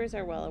snipers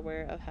are well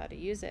aware of how to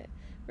use it.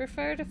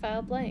 Refer to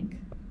file blank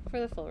for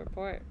the full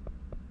report.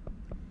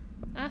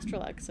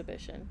 Astral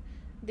exhibition.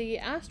 The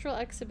Astral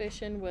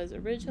exhibition was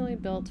originally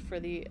built for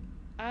the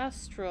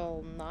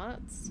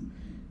astronauts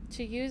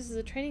to use as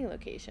a training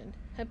location,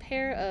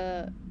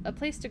 a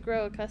place to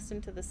grow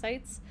accustomed to the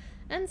sights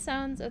and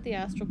sounds of the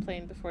astral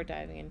plane before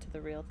diving into the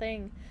real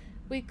thing.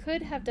 We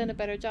could have done a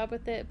better job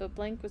with it, but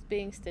Blank was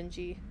being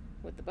stingy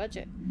with the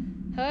budget.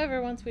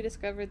 However, once we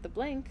discovered the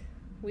Blank,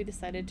 we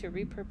decided to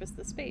repurpose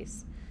the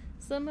space.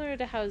 Similar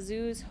to how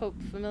zoos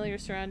hope familiar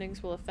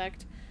surroundings will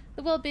affect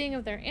the well-being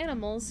of their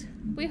animals,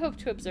 we hope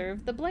to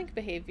observe the Blank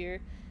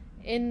behavior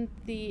in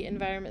the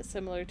environment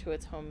similar to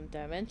its home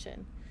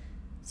dimension.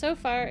 So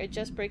far, it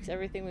just breaks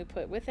everything we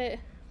put with it,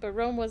 but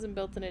Rome wasn't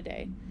built in a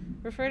day.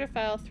 Refer to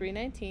file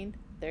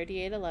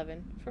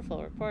 319-3811 for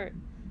full report.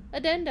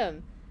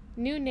 Addendum.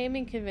 New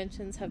naming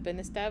conventions have been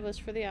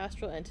established for the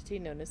astral entity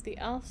known as the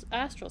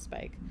Astral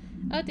Spike.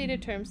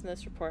 Outdated terms in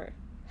this report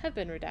have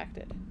been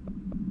redacted.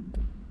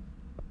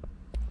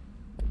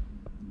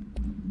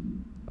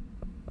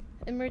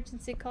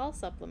 Emergency call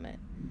supplement.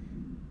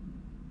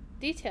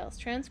 Details.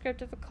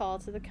 Transcript of a call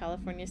to the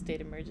California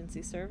State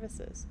Emergency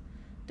Services.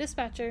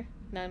 Dispatcher,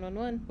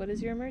 911, what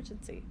is your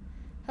emergency?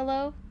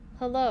 Hello?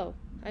 Hello.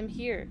 I'm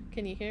here.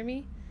 Can you hear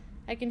me?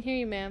 I can hear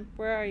you, ma'am.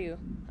 Where are you?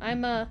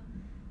 I'm,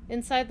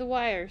 inside the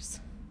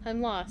wires.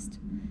 I'm lost.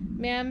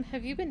 Ma'am,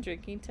 have you been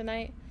drinking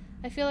tonight?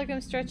 I feel like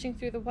I'm stretching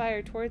through the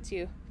wire towards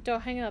you.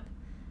 Don't hang up.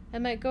 I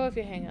might go if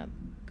you hang up.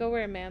 Go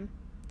where, ma'am?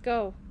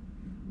 Go.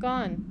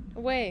 Gone.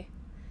 Away.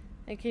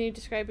 And can you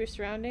describe your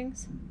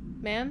surroundings?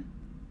 Ma'am?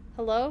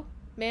 Hello?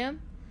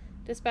 Ma'am?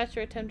 Dispatcher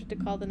attempted to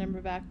call the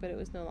number back, but it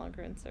was no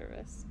longer in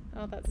service.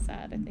 Oh, that's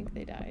sad. I think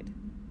they died.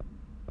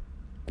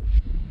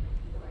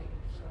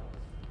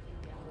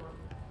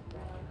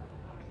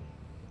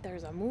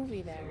 There's a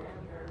movie there.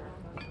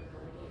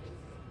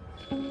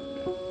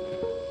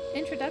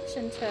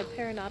 Introduction to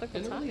paranautical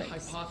An early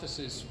topics.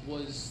 hypothesis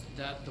was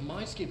that the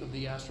mindscape of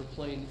the astral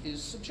plane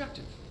is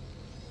subjective.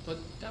 But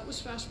that was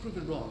fast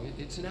proven wrong.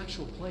 It's an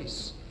actual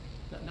place,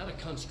 not a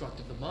construct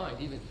of the mind,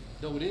 even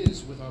though it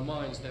is with our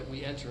minds that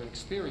we enter and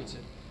experience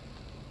it.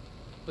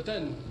 But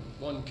then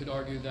one could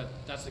argue that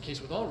that's the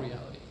case with all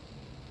reality.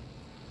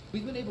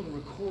 We've been able to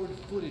record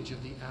footage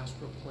of the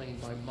astral plane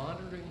by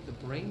monitoring the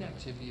brain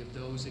activity of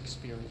those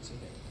experiencing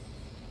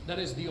it. That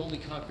is the only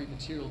concrete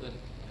material that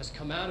has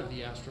come out of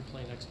the astral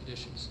plane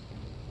expeditions,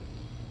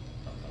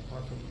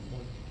 apart from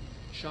one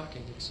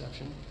shocking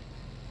exception.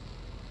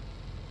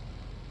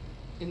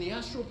 In the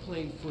astral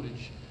plane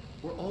footage,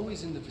 we're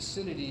always in the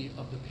vicinity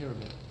of the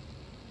pyramid.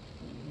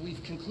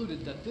 We've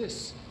concluded that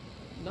this,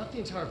 not the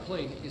entire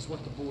plane, is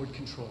what the board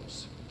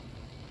controls.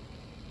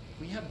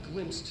 We have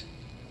glimpsed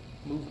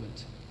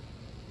movement,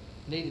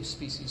 native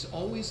species,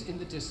 always in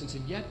the distance,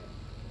 and yet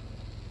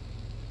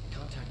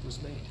contact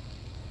was made.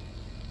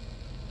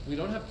 We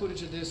don't have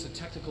footage of this, a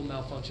technical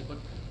malfunction, but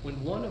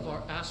when one of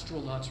our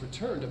astronauts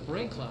returned, a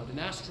brain cloud, an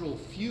astral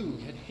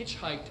fugue, had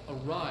hitchhiked a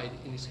ride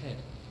in his head.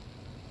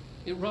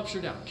 It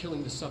ruptured out,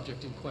 killing the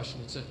subject in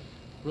question. It's a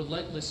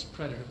relentless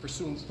predator,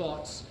 pursuing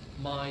thoughts,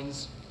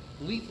 minds,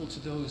 lethal to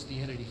those the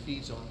entity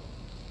feeds on.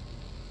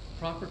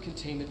 Proper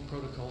containment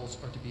protocols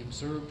are to be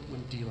observed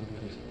when dealing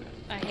with it.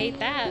 I hate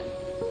that.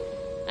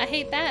 I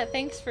hate that.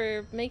 Thanks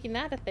for making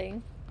that a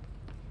thing.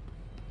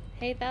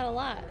 Hate that a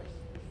lot.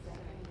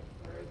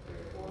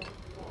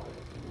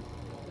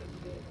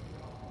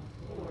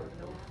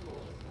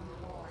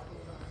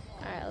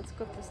 Alright, let's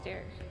go up the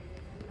stairs.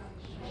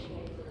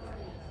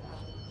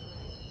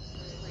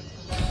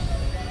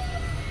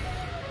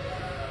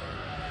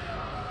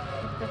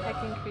 If the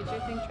heckin' creature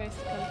thing tries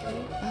to come for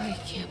me. I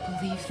can't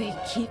believe they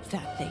keep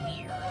that thing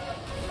here.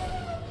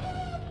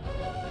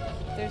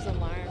 There's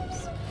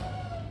alarms.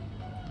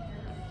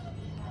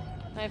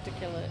 I have to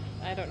kill it.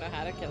 I don't know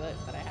how to kill it,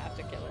 but I have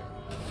to kill it.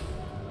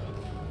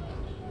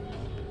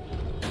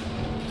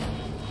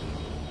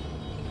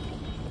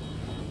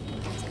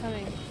 It's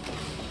coming.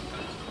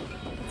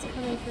 It's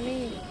coming for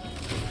me.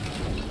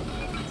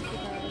 Let's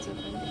keep our eyes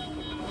open.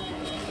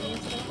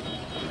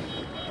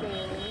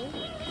 Good.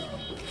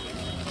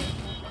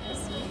 I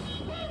see.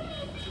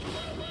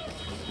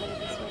 Headed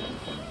this way.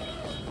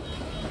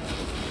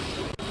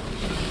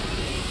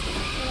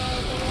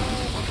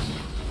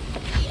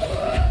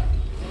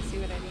 I see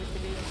what I need to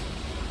do.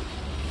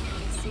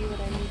 I see what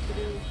I need to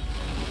do.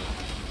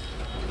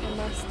 I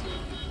must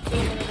throw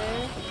one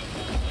there.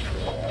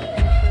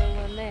 And throw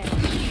one there.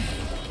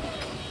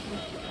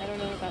 I don't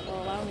know what that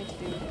will allow me to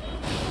do.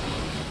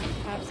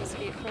 Perhaps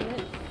escape from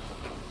it.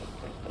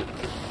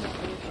 Not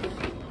really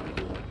sure.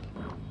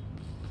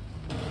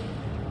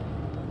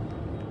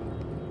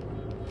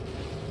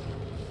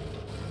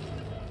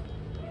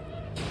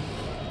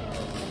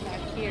 And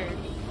back here.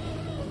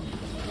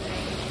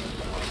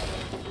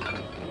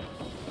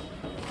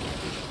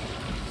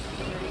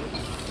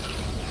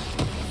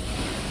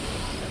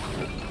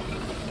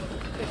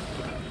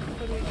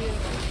 What do we do?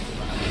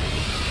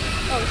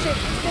 Oh shit,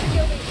 it's gonna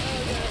kill me!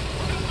 Oh god.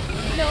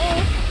 No!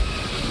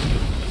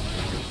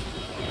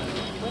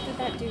 What did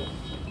that do?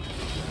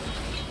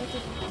 What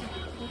did that do?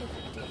 What did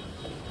that do?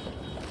 What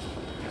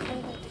did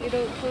that do?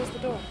 It'll close the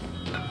door.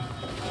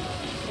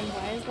 And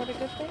why is that a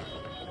good thing?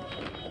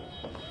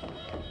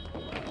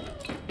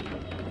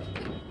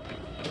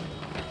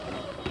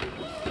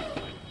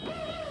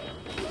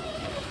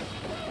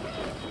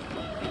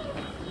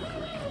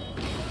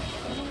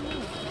 I don't know.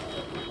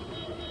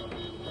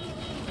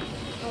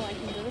 Oh, I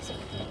can go this way.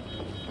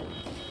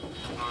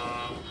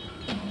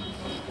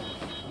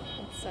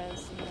 It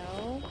says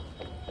no.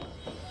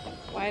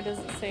 Why does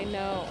it say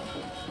no?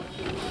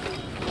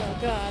 Oh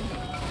god.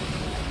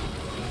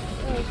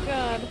 Oh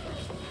god.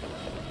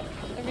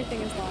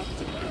 Everything is locked.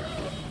 You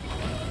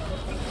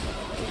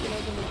can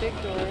open the big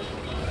door,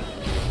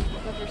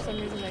 but for some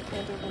reason I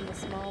can't open the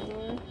small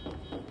door.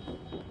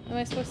 Am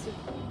I supposed to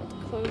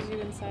close you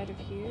inside of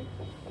here?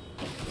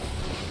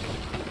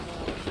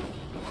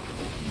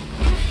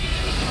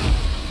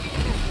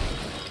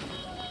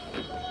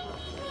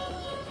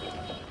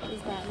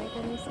 Does that make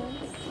any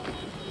sense?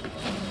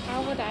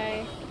 How would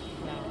I...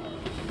 No.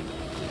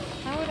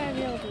 How would I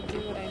be able to do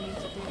what I need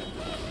to do?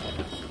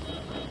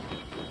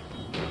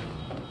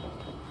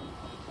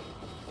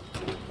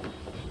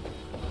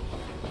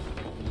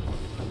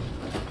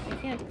 I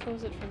can't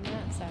close it from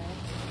that side.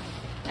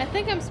 I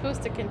think I'm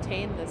supposed to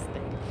contain this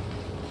thing.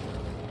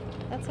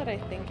 That's what I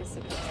think is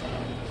supposed to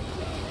happen.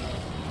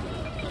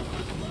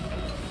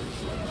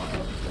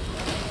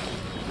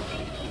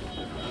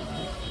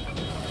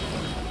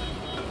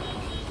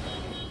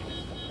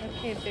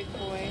 Okay, big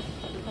boy,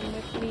 come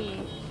with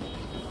me.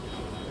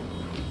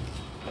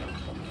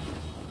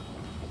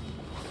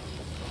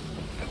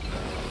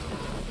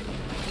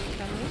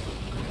 Coming?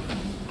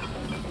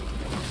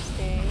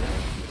 Stay.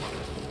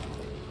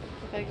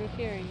 If I go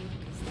here, are you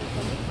still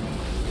coming?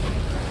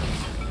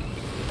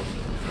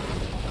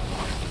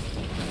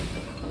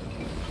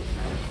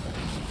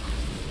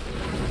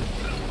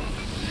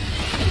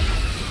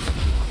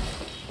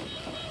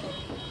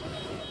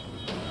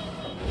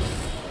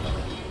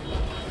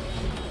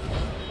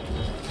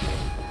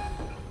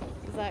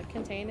 Does that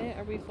contain it?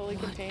 Are we fully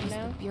contained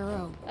now? The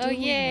Bureau Oh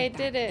doing yay, I with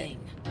did that it! thing?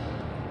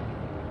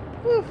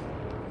 Whew!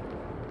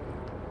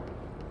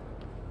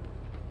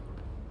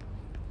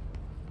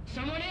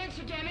 Someone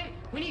answer, damn it!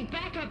 We need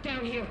backup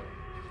down here!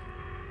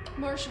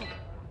 Marshall,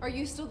 are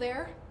you still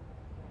there?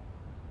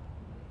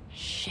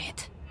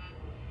 Shit.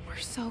 We're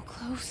so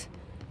close.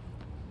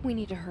 We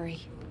need to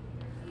hurry.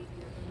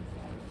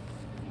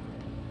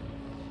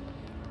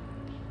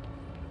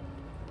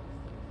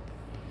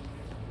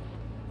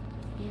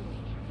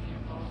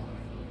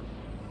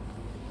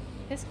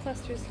 His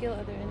clusters heal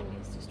other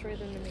enemies, destroy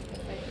them to make the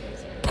fight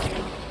easier.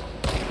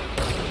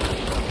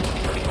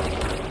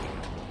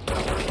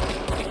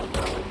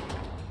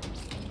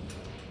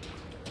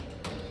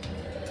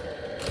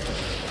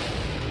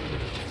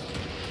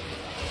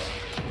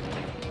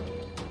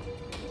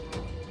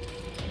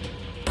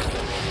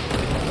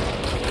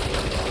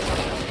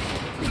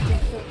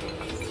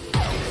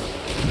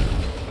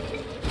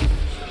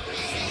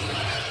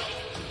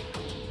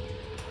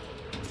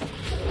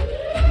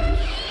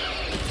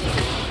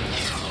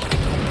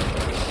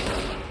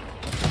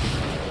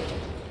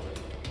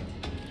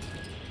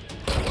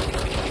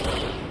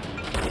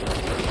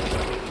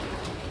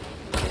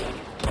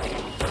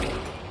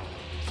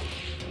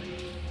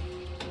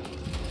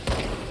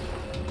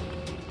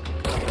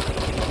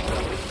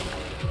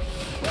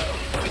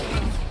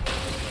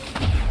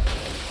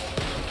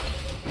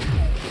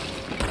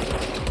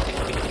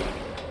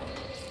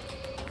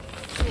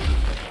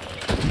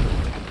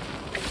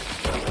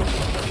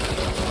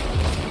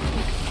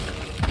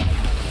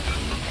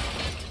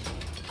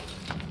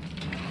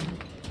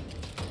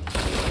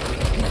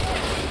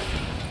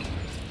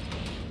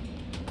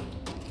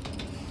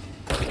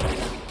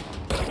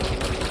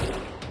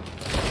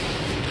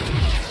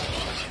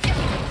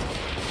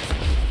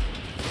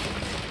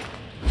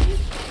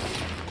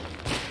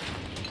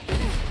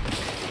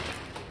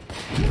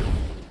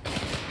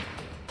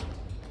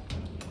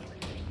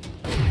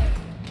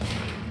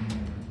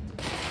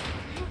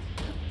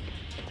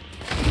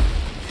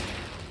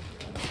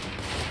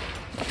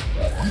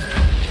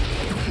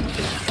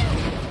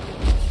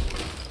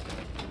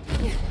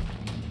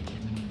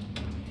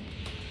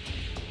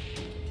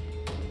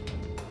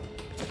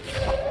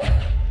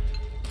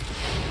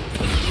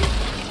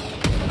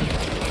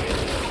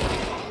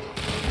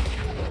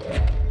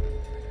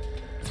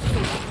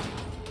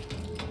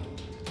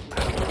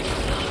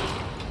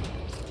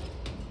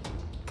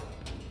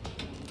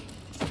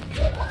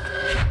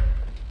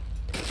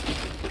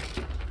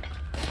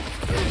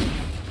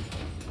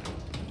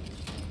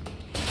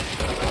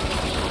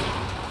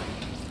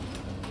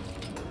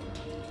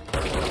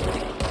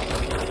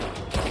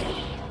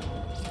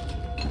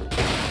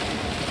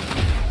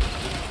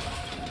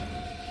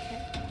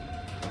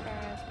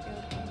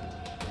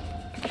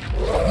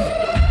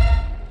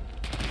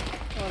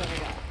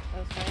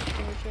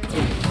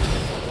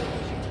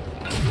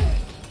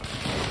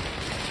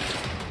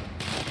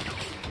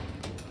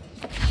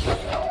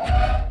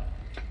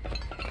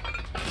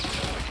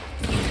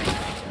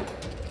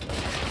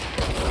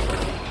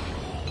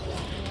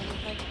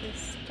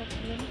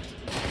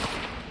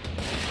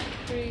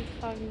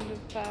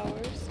 Cognitive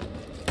powers.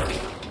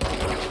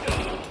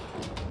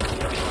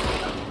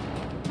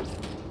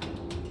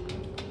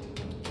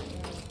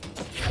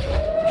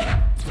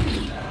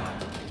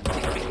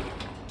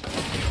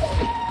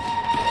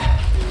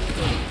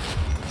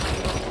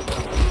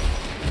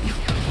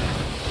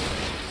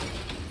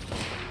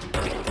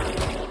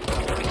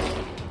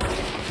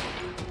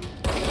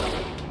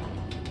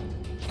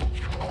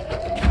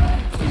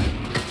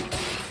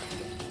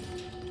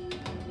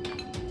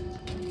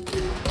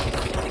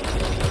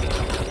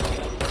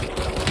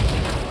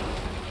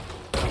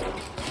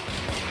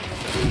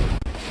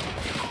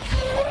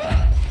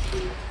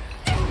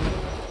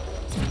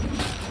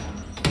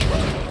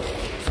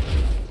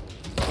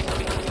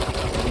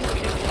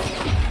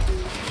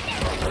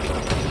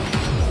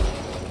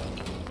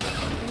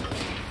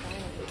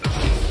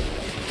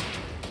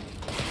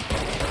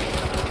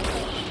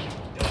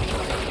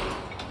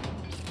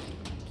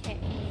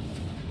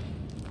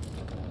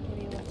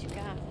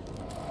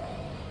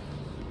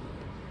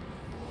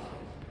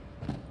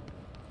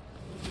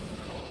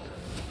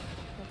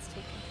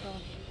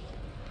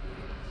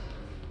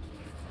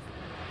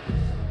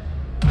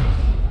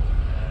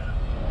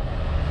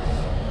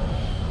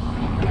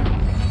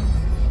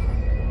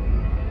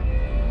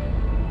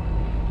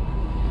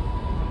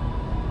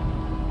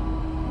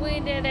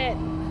 Did it.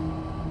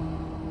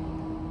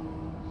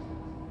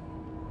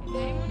 If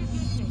anyone is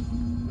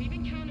listening, we've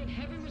encountered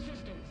heavy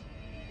resistance.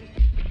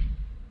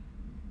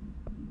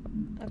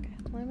 Okay,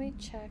 let me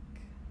check.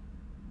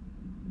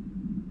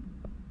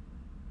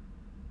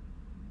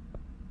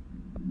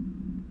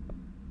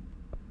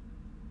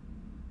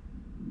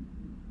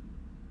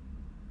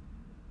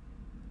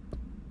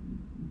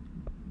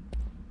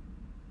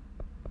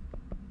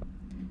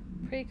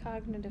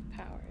 Precognitive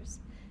powers.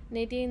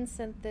 Nadine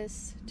sent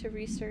this to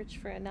research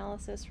for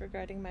analysis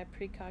regarding my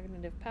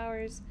precognitive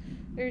powers.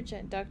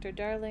 Urgent, Dr.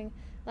 Darling.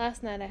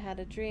 Last night I had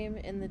a dream.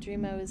 In the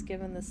dream I was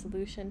given the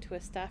solution to a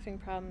staffing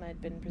problem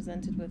I'd been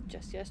presented with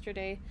just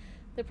yesterday.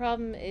 The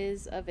problem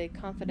is of a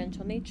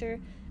confidential nature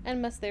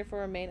and must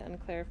therefore remain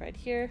unclarified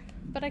here,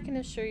 but I can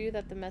assure you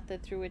that the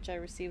method through which I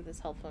received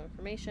this helpful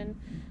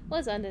information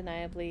was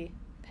undeniably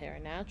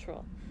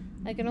paranatural.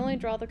 I can only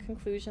draw the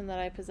conclusion that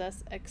I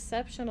possess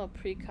exceptional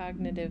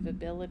precognitive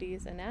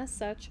abilities and as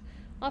such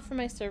offer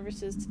my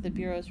services to the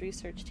Bureau's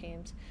research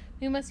teams.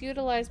 We must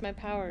utilize my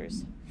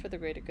powers for the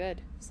greater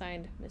good.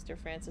 Signed, Mr.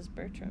 Francis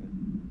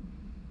Bertram.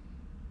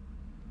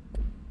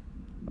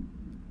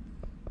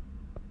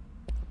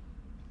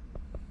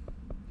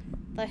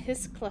 The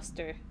Hiss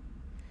Cluster.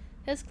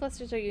 Hiss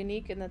clusters are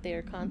unique in that they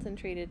are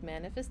concentrated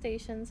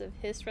manifestations of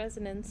Hiss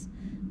resonance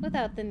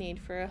without the need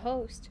for a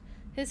host.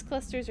 Hiss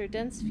clusters are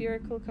dense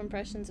spherical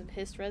compressions of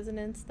Hiss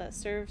resonance that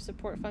serve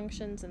support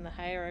functions in the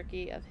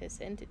hierarchy of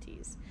Hiss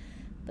entities.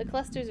 The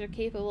clusters are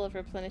capable of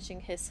replenishing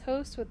Hiss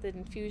hosts with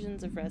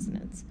infusions of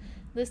resonance.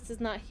 This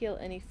does not heal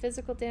any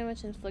physical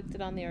damage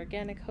inflicted on the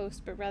organic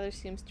host, but rather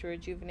seems to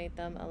rejuvenate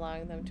them,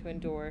 allowing them to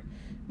endure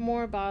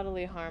more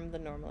bodily harm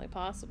than normally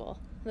possible.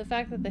 The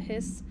fact that the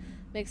Hiss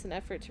makes an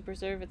effort to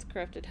preserve its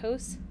corrupted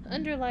hosts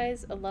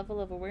underlies a level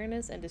of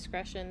awareness and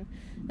discretion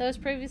that was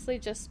previously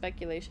just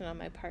speculation on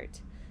my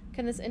part.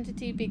 Can this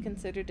entity be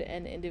considered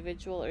an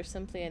individual or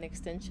simply an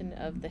extension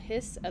of the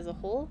Hiss as a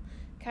whole?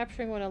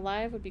 Capturing one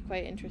alive would be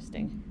quite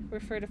interesting.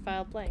 Refer to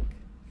file blank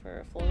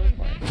for a full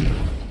report.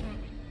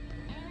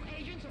 All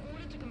agents are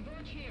ordered to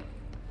converge here.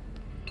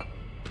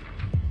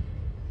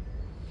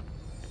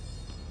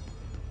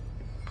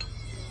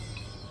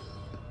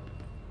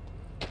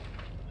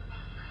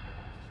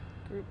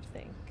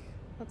 Groupthink.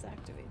 Let's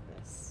activate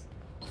this.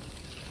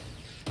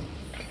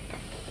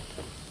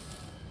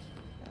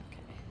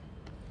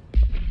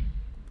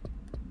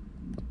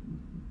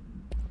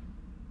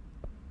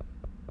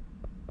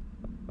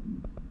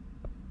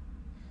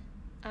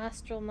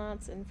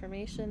 Astronauts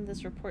information.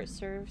 This report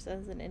serves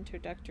as an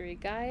introductory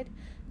guide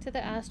to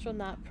the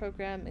astronaut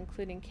program,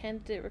 including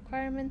candidate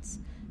requirements,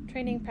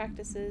 training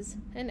practices,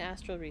 and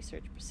astral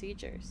research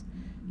procedures.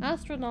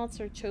 Astronauts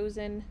are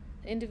chosen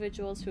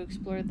individuals who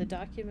explore the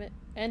document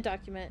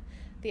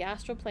the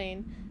astral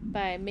plane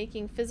by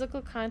making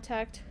physical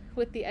contact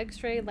with the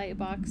X-ray light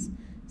box.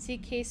 See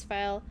case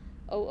file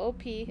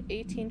OOP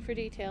 18 for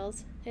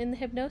details in the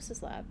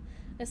hypnosis lab,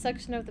 a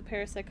section of the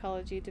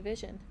parapsychology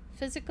division.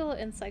 Physical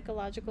and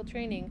psychological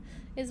training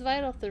is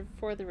vital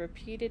for the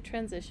repeated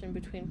transition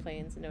between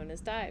planes known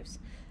as dives.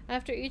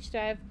 After each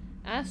dive,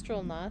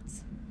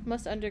 astronauts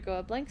must undergo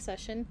a blank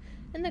session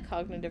in the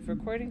cognitive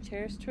recording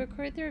chairs to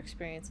record their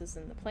experiences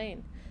in the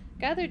plane.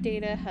 Gathered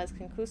data has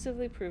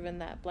conclusively proven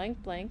that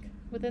blank blank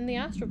within the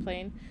astral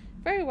plane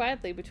vary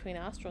widely between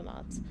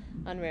astronauts.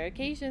 On rare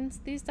occasions,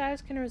 these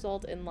dives can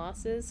result in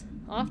losses,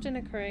 often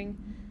occurring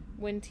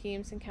when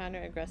teams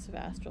encounter aggressive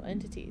astral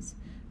entities.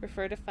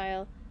 Refer to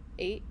file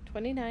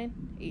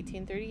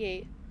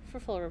 8/29/1838 for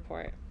full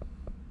report.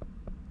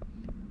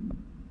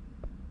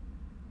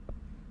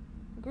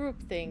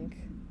 Groupthink.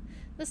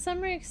 The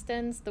summary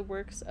extends the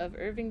works of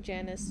Irving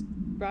Janis,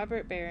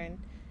 Robert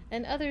Barron,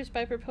 and others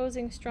by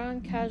proposing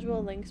strong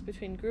causal links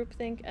between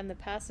groupthink and the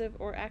passive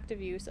or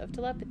active use of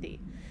telepathy.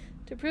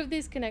 To prove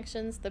these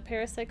connections, the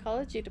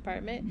parapsychology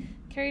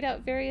department carried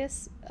out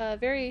various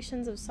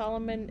variations of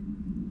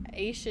Solomon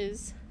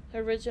Asch's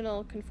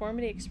original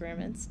conformity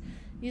experiments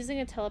using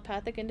a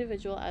telepathic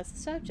individual as the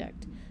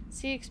subject.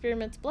 See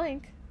experiments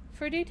blank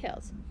for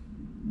details.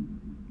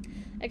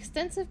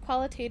 Extensive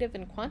qualitative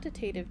and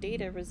quantitative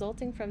data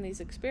resulting from these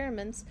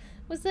experiments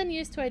was then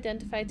used to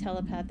identify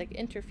telepathic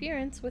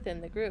interference within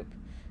the group.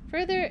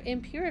 Further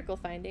empirical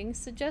findings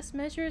suggest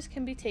measures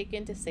can be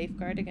taken to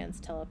safeguard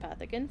against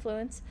telepathic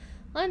influence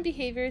on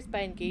behaviors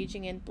by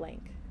engaging in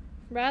blank.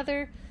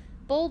 Rather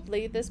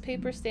boldly, this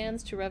paper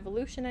stands to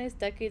revolutionize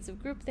decades of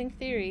groupthink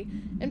theory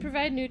and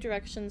provide new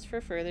directions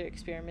for further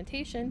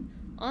experimentation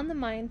on the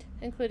mind,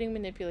 including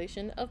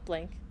manipulation of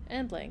blank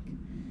and blank.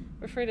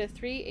 Refer to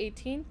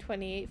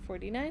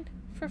 3/18/2849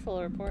 for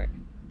full report.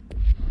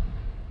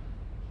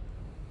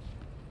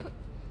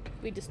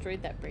 We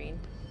destroyed that brain.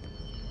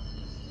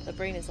 The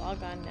brain is all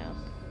gone now.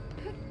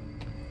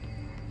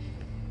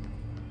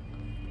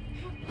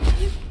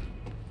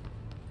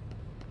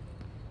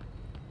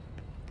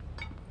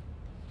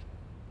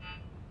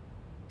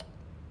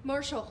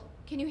 Marshall,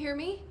 can you hear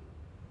me?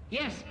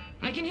 Yes,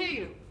 I can hear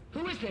you.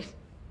 Who is this?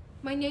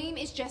 My name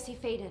is Jesse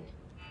Faden.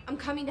 I'm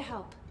coming to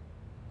help.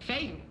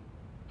 Faden.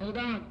 Hold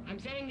on. I'm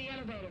setting the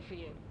elevator for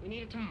you. We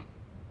need to talk.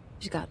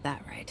 You got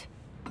that right.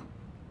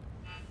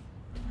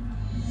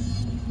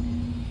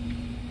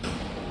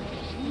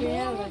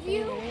 More of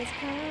you?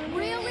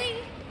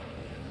 Really?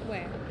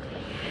 Where?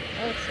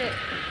 Oh shit.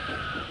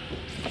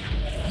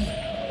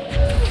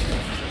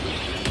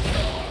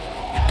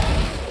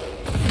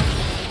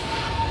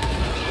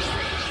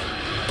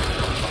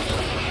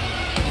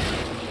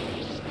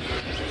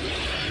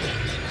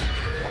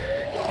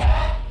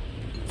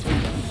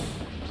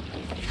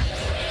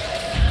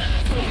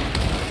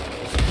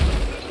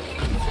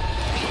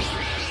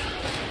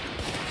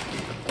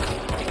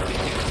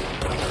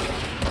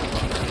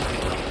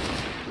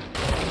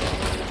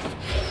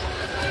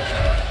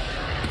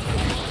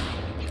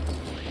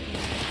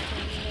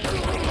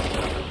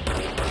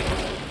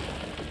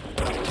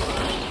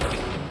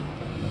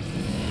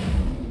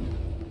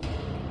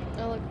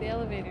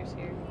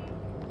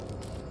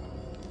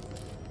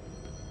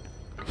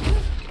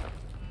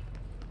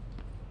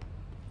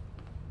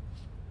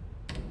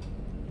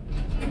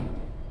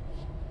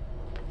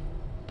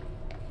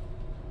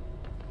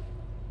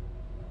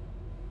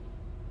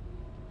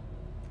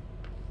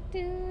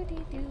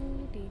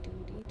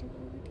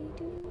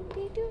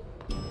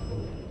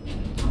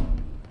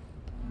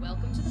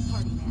 Welcome to the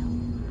party,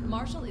 ma'am.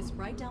 Marshall is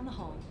right down the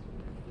hall.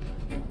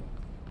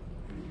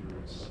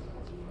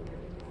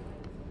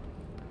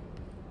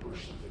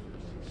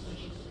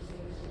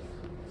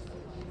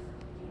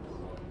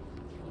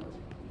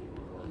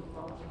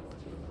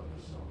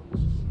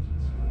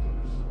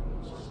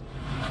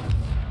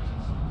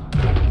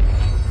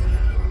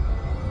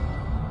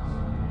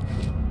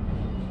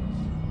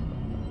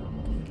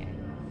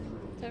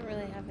 Don't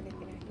really have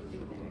anything I can do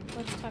there.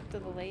 Let's talk to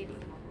the lady.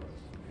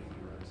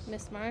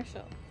 Miss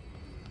Marshall.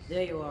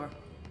 There you are.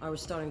 I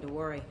was starting to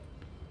worry.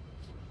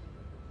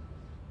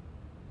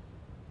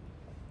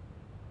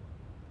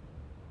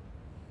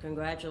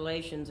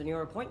 Congratulations on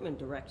your appointment,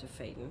 Director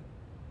Faden.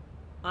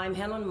 I'm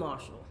Helen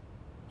Marshall,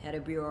 head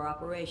of Bureau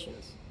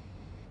Operations.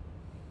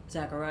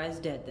 Zachariah's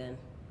dead then,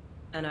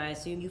 and I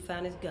assume you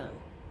found his gun.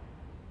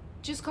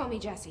 Just call me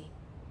Jesse.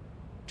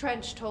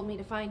 Trench told me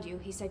to find you.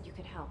 He said you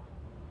could help.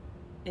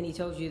 And he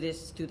told you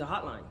this through the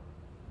hotline.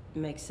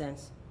 Makes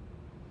sense.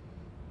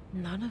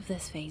 None of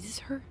this phases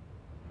her?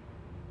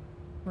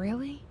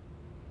 Really?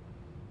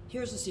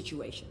 Here's the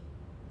situation.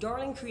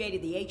 Darling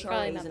created the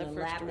Probably not HRAs in the a first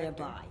lab director.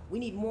 nearby. We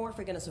need more if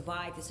we're gonna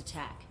survive this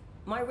attack.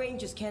 My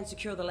rangers can't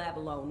secure the lab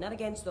alone, not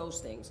against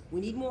those things.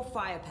 We need more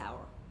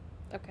firepower.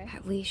 Okay.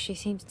 At least she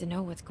seems to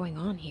know what's going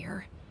on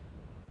here.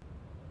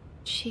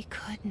 She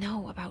could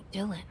know about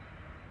Dylan.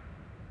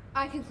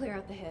 I can clear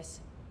out the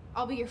hiss.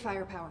 I'll be your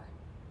firepower.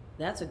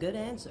 That's a good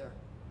answer.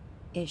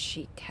 Is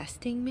she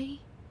testing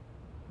me?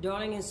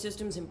 Darling has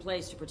systems in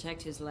place to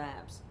protect his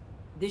labs.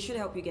 This should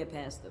help you get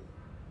past them.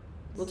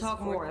 We'll This is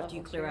talk more fourth after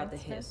you level clear out the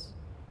clearance, hiss.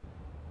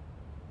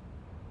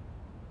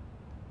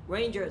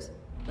 Rangers,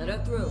 let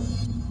her through.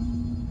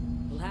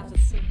 We'll have to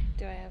Let's see.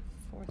 Do I have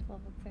 4th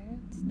level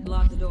clearance? No.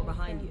 lock the door Fourth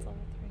behind clearance, you.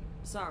 level 3.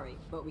 Sorry,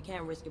 but we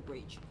can't risk a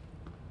breach.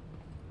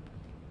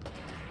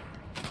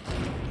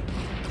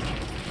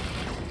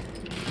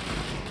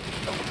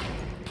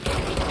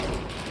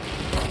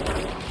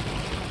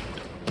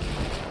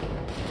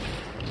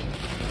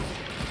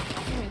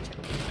 Let me check.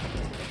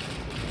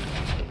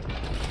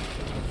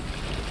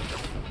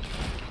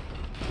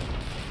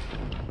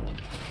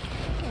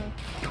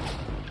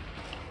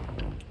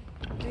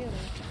 Really?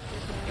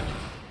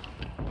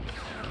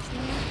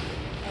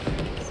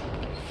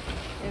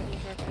 It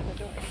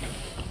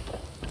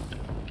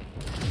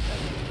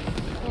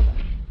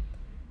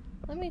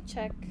me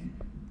check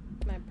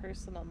my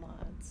personal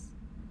mods.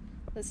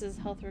 This is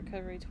health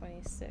recovery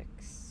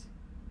 26.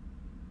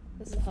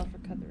 This is health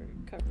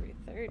recovery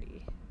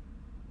 30.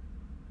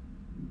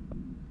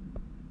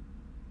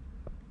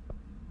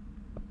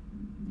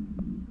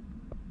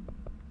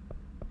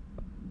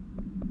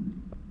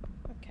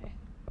 Okay.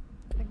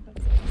 I think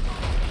that's it.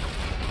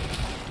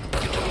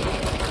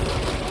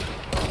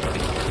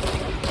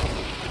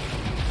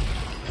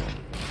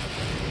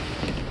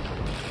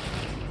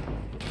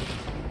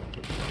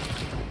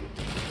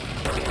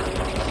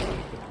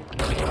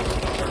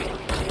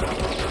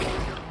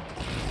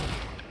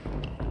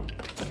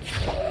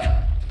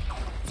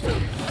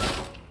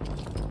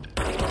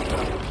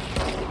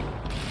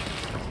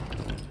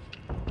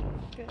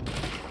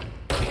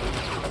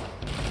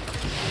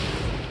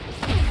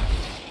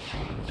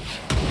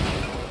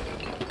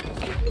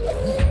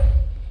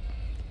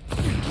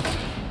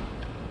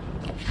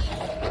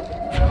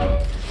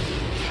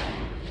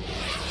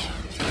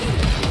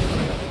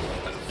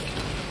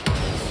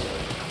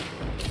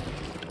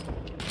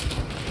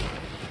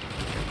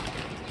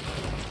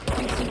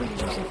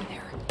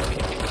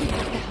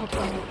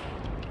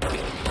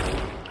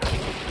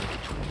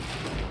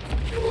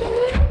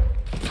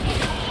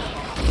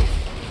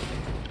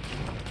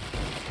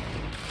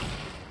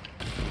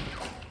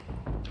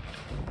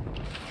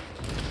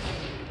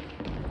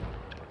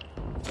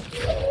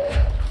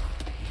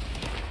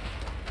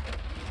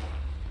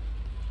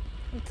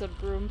 It's a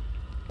broom.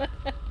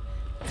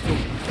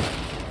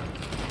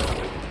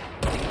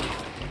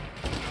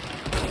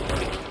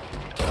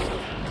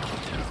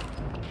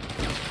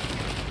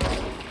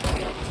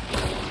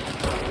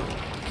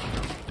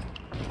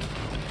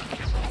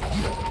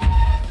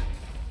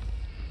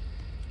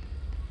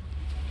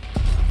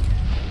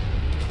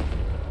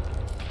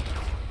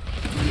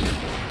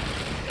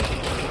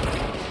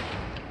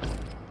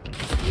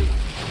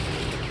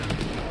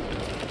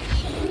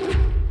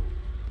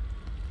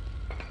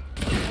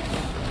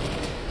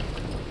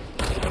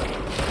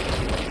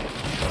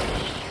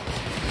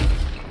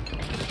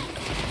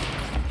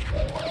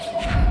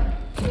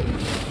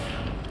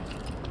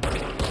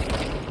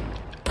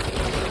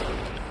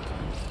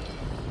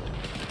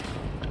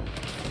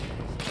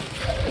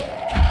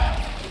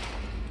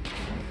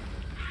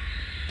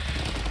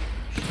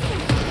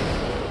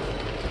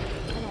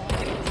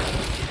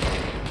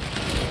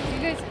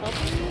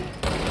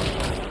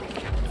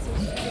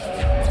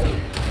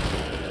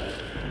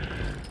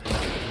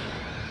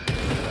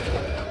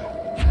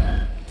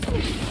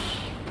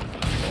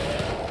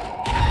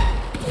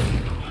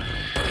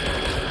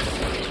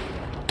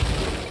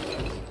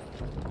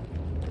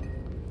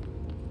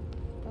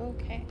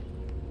 Okay.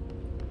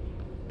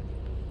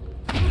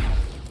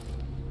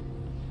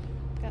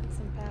 Got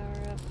some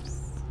power-ups.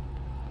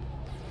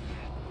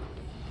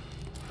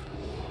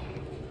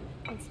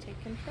 Let's take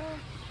control.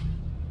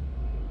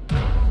 Ooh,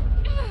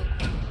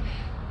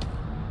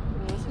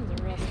 this one's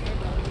a real scary.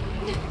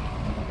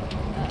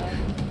 Uh-oh.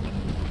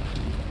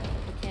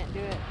 We can't do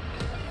it.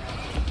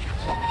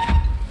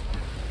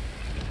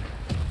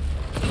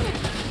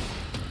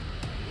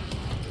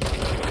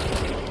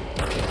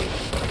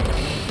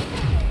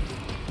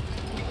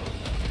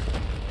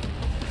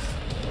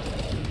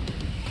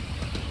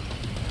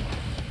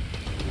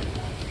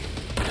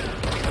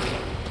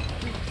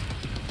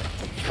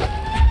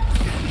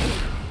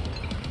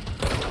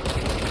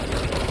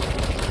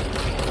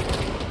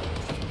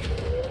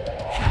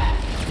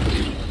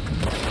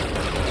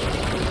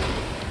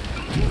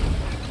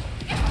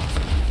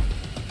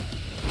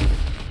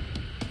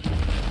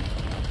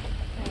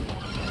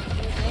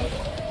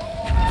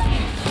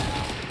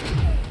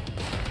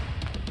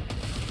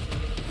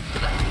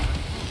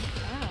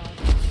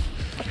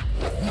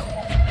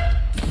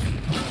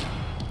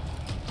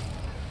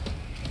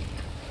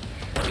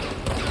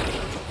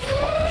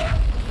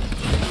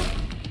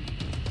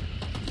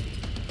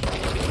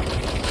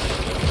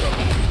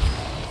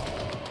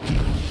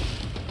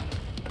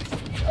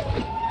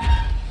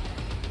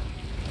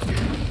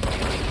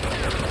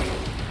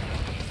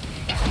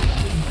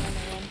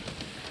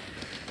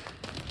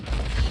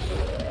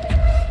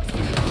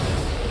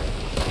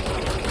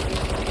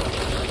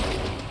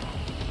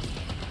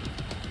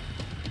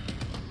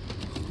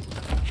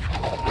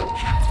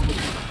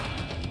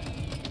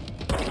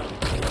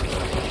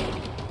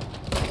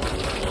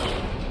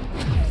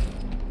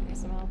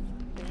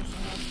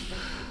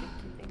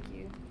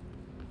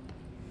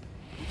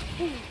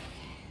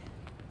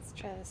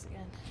 Try this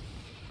again.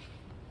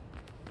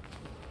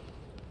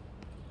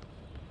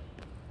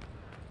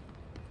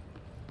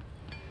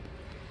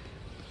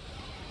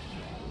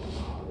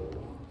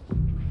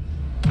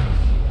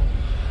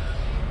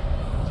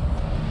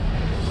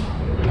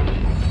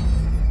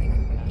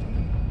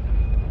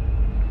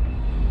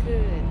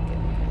 Good.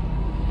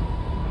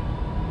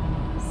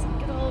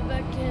 Sink it all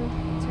back in.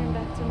 Turn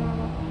back to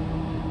normal.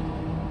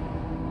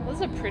 This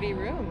is a pretty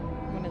room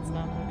when it's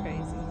not all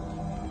crazy.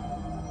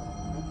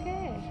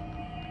 Okay.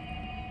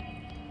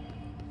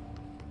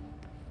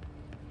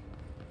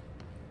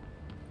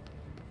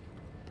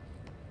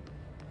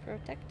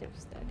 Protective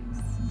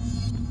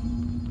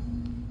studies.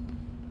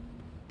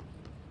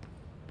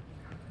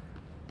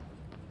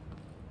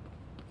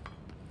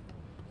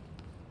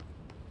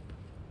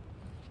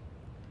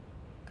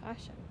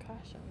 Caution,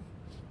 caution.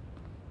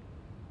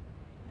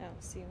 I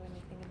don't see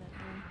anything in that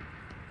room.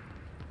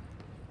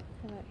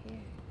 How about here?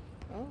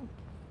 Oh,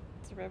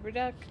 it's a rubber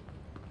duck.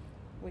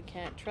 We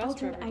can't trust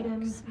Alternate rubber item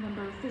ducks.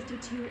 number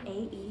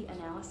 52AE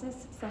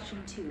analysis,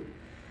 session 2.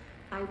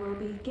 I will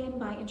begin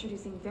by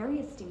introducing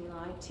various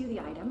stimuli to the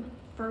item.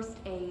 First,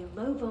 a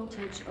low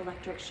voltage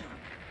electric shock.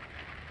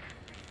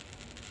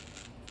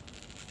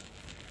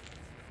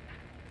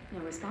 No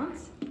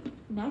response.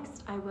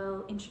 Next, I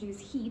will introduce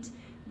heat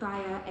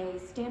via a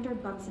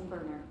standard Bunsen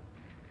burner.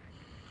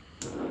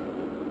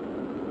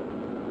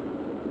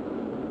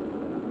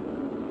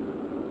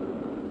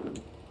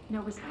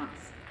 No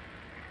response.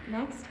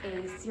 Next,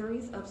 a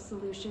series of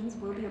solutions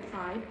will be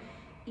applied,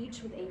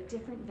 each with a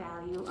different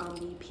value on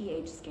the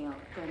pH scale,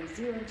 from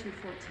 0 to 14.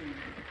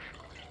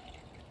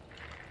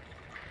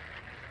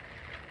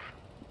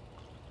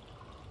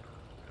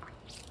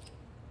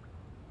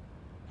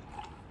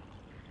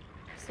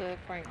 So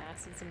pouring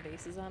acids and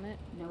bases on it?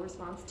 No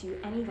response to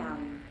any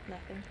value.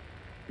 Nothing.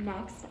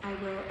 Next, I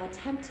will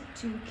attempt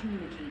to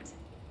communicate.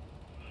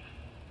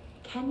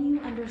 Can you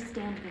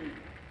understand me?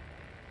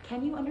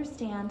 Can you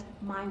understand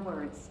my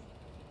words?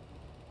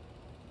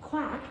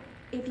 Quack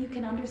if you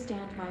can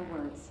understand my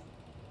words.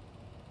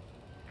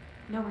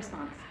 No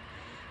response.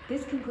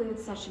 This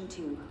concludes session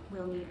 2.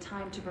 We'll need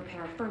time to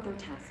prepare further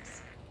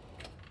tests.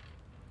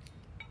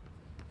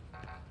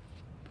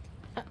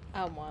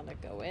 I want to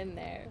go in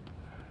there.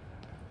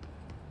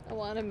 I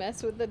want to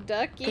mess with the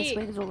ducky. This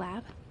way to the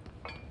lab?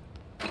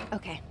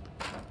 Okay.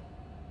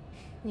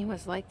 You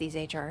must like these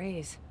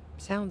HRAs.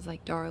 Sounds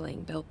like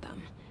Darling built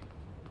them.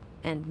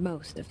 And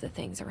most of the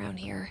things around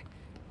here.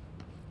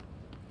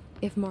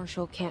 If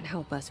Marshall can't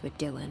help us with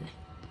Dylan,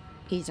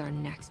 he's our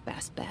next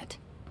best bet.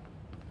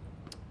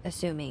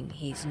 Assuming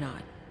he's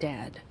not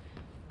dead.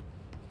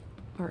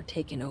 Or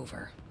taken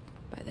over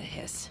by the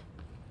hiss.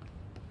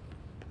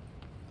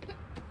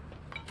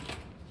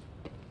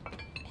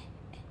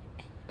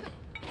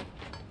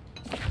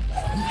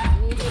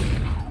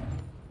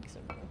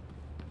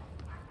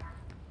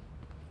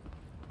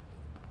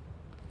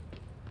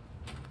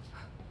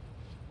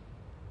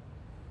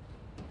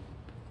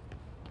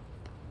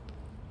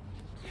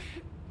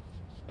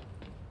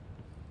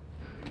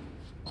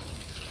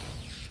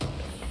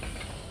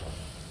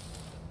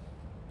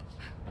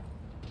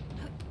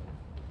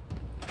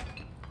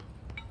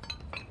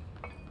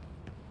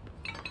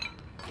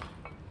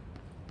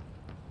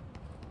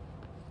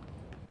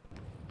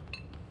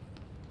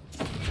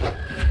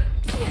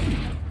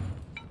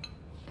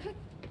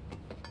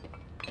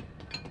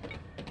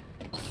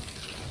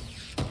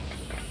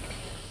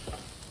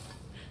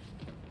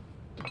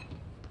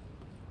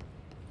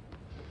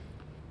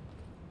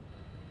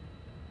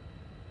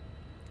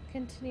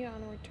 Continue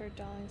onward toward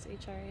Darling's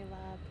HRA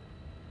lab.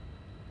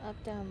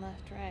 Up, down,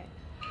 left, right.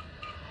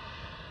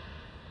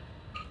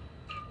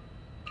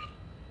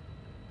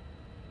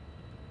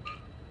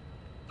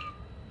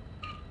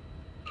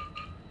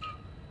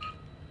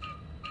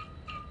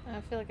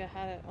 I feel like I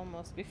had it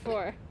almost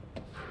before.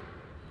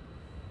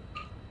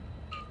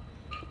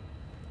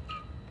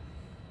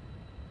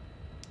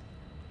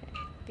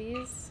 Okay,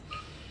 these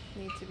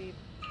need to be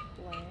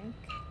blank.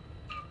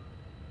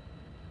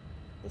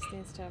 This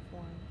needs to have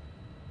 1.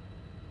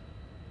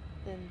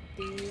 Then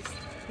these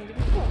need to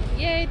be full.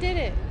 Yay, I did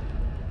it!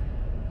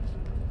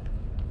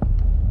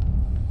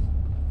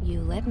 You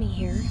led me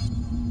here.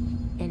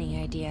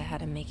 Any idea how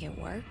to make it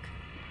work?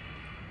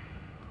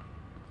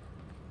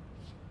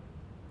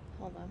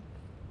 Hold on.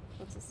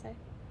 What's it say?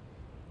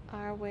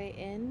 Our way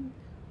in.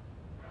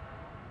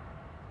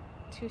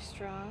 Too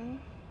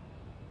strong.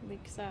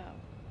 Leaks out.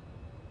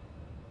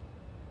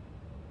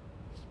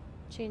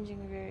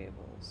 Changing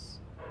variables.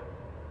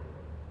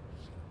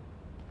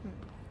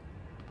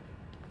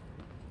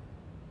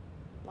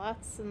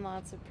 Lots and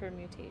lots of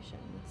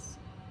permutations.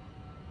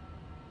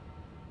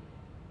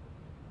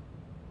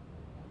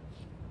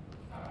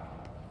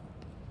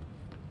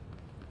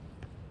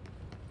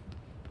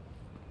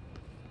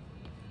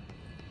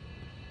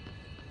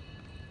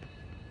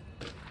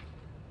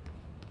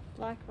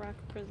 Black rock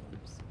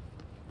prisms.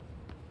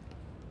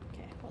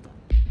 Okay, hold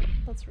on.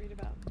 Let's read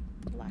about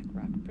black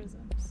rock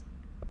prisms.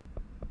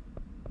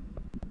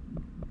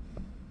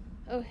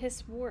 Oh,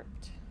 Hiss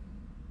warped.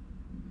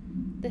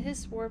 The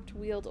Hiss warped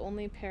wield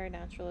only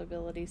paranatural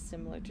abilities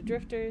similar to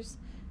drifters.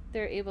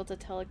 They're able to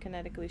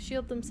telekinetically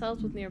shield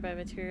themselves with nearby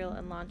material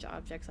and launch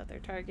objects at their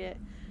target.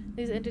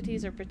 These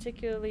entities are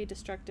particularly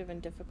destructive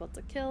and difficult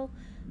to kill,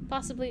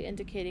 possibly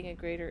indicating a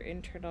greater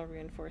internal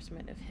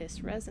reinforcement of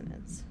Hiss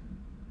resonance.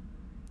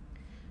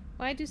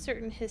 Why do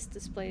certain Hiss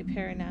display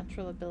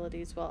paranatural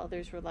abilities while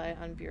others rely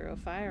on Bureau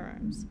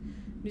firearms?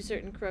 Do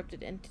certain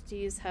corrupted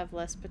entities have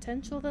less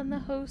potential than the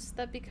hosts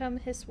that become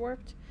Hiss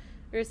warped?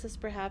 Or is this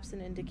perhaps an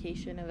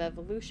indication of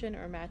evolution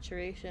or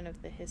maturation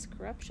of the Hiss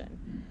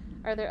corruption?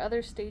 Are there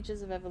other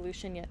stages of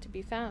evolution yet to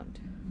be found?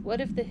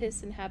 What if the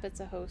Hiss inhabits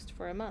a host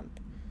for a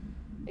month?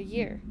 A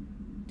year?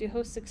 Do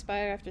hosts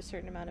expire after a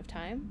certain amount of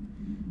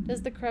time?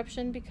 Does the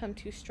corruption become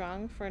too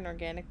strong for an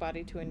organic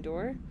body to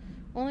endure?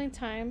 Only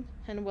time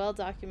and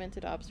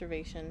well-documented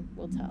observation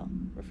will tell.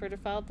 Refer to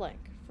file blank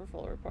for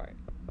full report.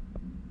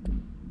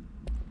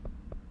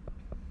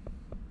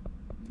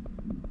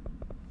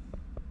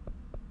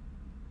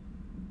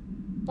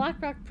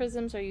 Black rock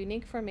prisms are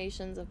unique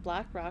formations of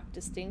black rock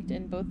distinct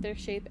in both their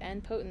shape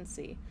and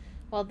potency.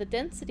 While the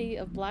density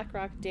of black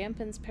rock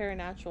dampens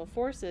paranatural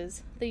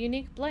forces, the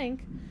unique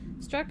blank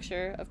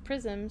structure of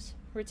prisms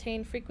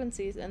retain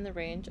frequencies in the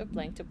range of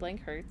blank to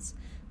blank hertz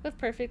with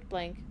perfect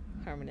blank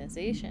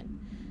harmonization.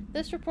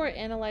 This report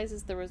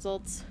analyzes the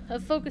results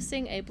of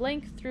focusing a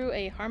blank through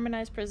a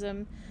harmonized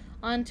prism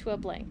onto a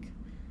blank.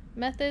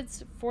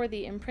 Methods for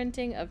the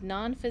imprinting of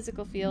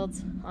non-physical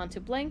fields onto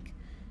blank,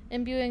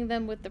 imbuing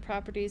them with the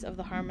properties of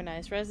the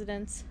harmonized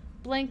resonance.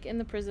 Blank in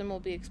the prism will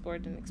be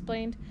explored and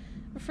explained.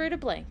 Refer to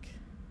blank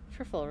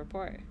for full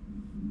report.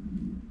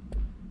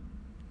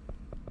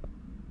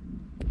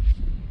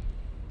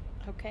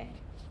 Okay.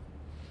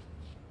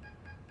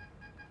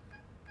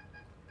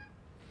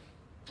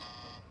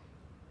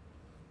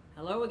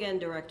 Hello again,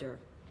 Director.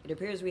 It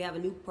appears we have a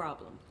new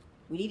problem.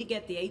 We need to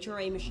get the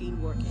HRA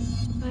machine working.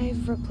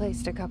 I've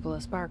replaced a couple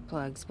of spark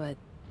plugs, but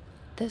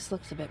this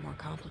looks a bit more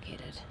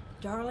complicated.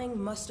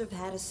 Darling must have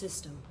had a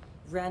system.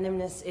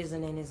 Randomness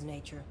isn't in his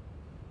nature.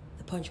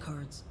 The punch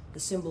cards, the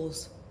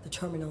symbols, the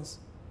terminals.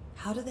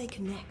 How do they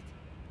connect?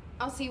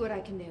 I'll see what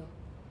I can do.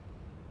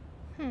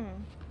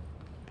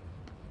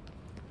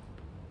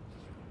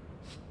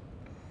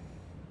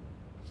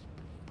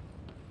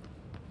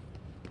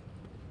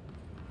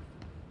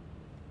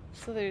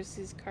 So there's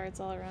these cards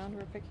all around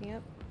we're picking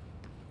up.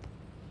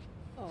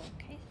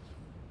 Okay.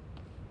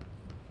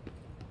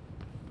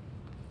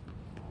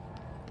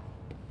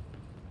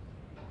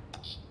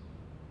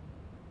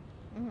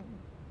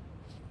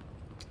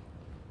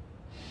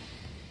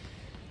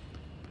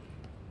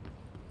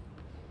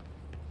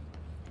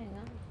 Hang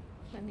on.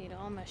 I need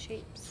all my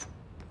shapes.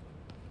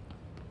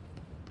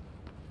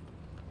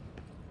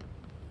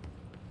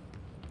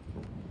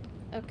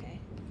 Okay.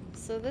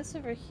 So this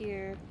over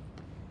here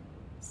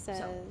says...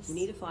 So, we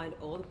need to find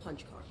all the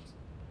punch cards.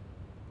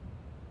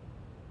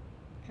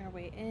 Our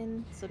way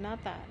in. So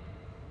not that.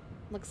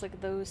 Looks like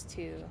those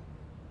two.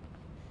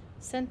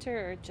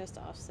 Center or just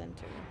off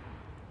center?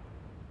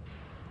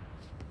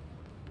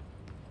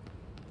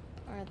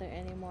 Are there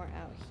any more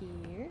out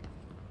here?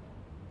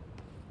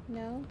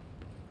 No?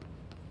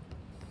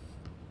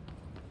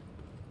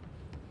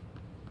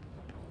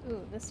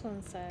 Ooh, this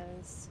one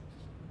says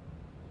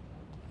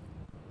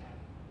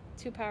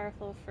too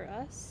powerful for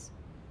us.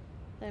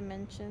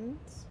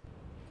 Dimensions.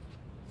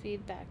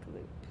 Feedback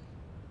loop.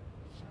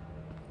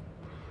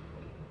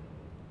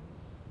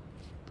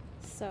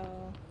 So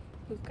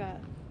we've got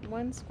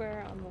one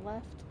square on the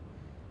left,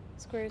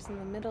 squares in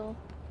the middle,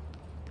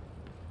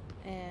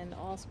 and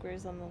all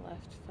squares on the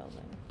left filled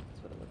in.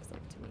 That's what it looks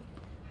like to me.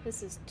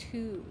 This is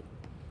 2.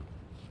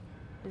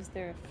 Is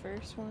there a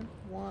first one?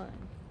 1.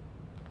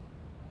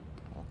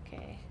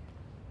 Okay.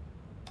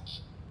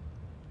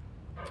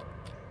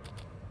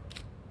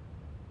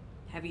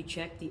 Have you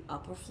checked the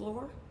upper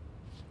floor?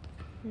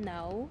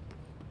 No.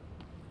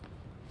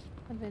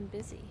 I've been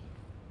busy.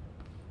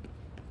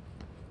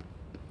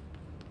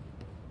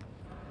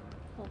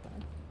 Hold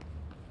on.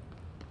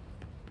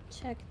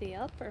 Check the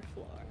upper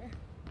floor.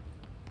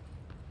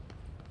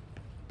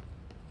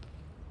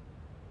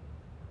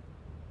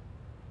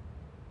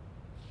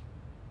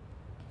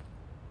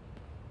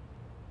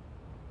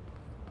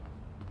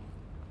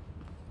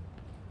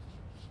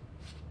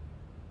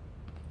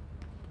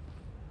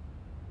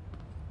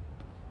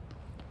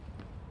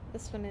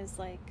 This one is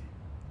like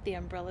the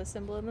umbrella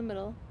symbol in the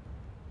middle,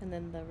 and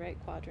then the right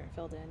quadrant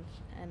filled in,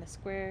 and a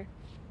square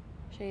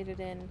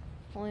shaded in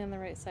only on the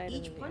right side.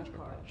 Each and the punch upper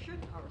card quadrant.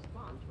 should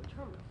correspond to a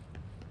terminal.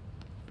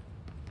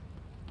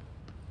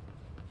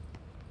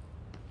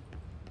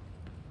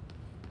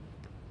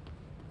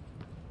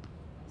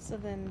 So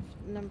then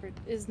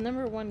is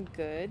number 1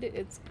 good?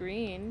 It's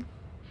green.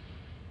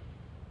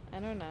 I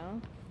don't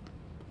know.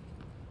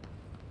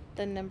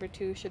 Then number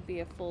 2 should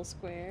be a full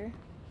square.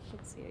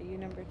 Let's see, are you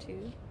number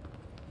 2?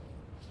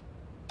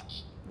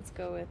 Let's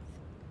go with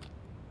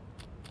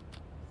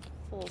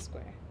full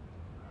square.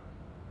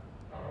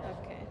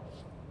 Okay.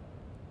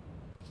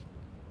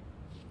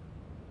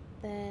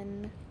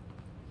 Then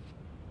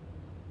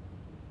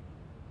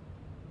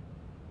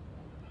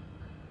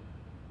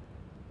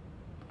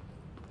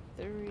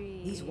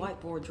three. These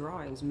whiteboard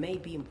drawings may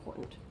be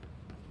important.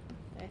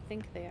 I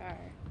think they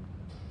are.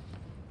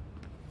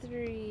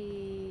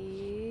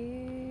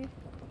 3.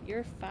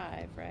 You're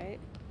 5, right?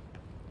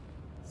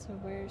 So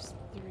where's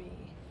 3?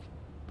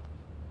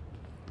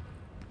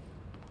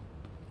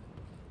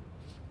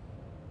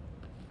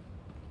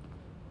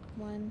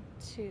 One,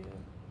 2.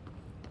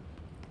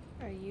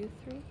 Are you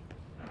 3?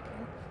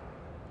 Okay.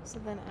 So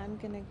then I'm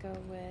gonna go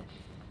with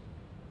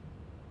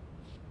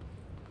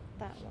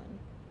that one.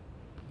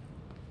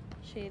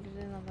 Shaded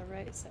in on the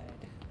right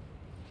side.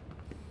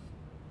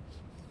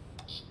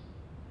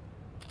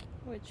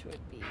 Which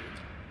would be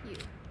you.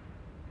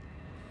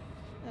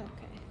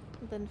 Okay.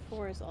 Then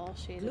 4 is all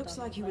shaded. Looks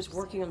on like the he was left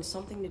working on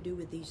something to do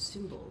with these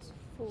symbols.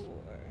 4.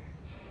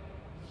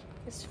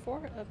 Is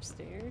 4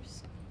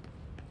 upstairs?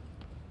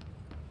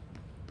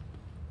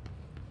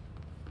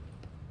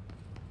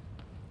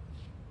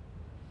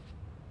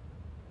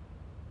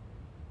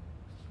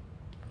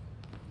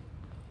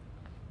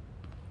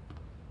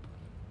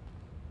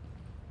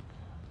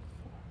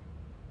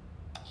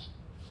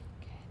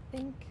 Okay, I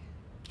think.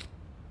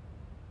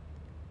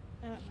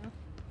 I don't know.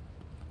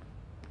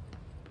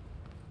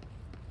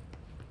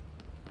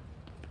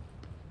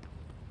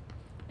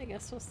 I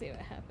guess we'll see what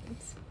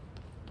happens.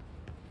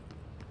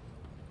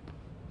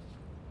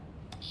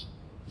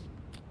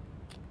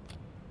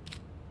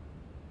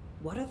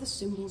 What do the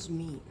symbols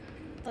mean?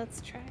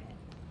 Let's try it.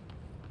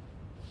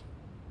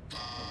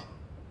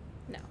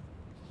 No.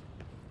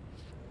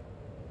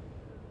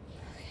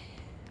 Okay.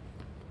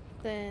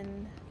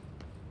 Then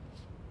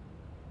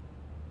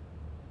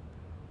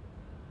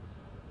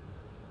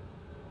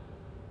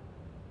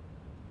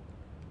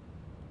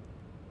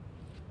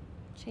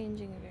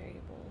changing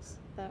variables.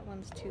 That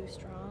one's too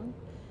strong.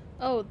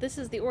 Oh, this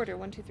is the order.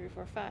 1, 2, 3,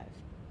 4, 5.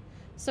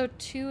 So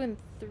 2 and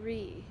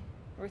 3.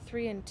 Or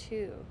 3 and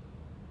 2.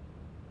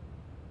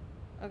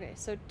 Okay,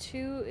 so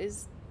 2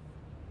 is...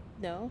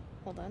 No,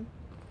 hold on.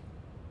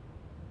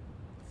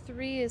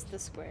 3 is the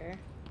square.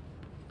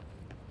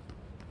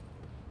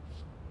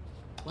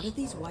 What do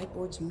these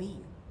whiteboards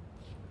mean?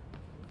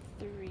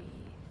 3,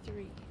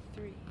 3,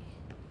 3.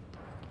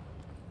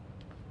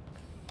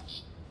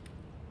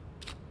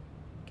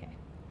 Okay.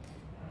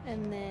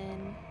 And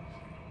then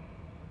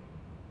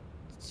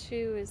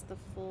 2 is the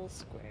full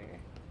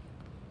square.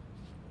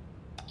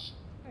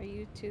 Are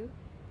you 2?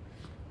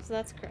 So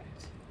that's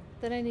correct.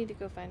 Then I need to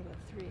go find what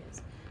 3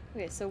 is.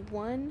 Okay, so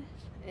 1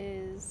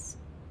 is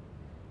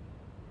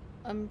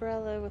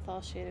umbrella with all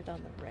shaded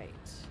on the right.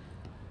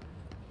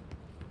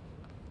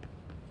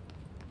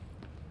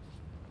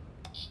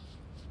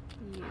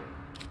 U.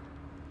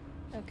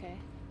 Okay.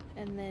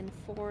 And then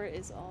 4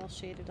 is all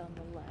shaded on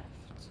the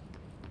left.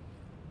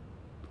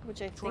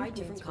 Which I think Try means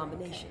different we're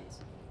combinations.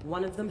 okay.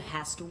 One of them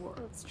has to work.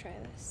 Let's try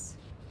this.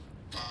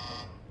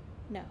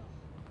 No.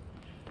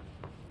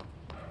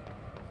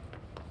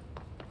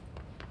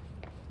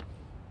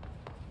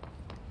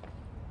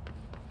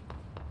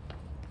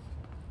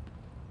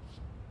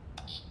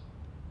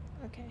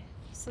 Okay,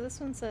 so this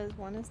one says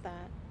 1 is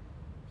that,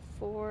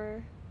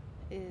 4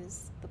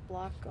 is the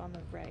block on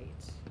the right,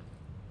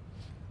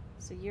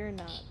 so you're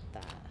not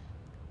that.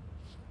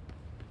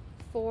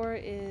 4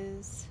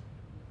 is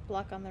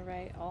block on the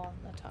right, all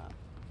on the top.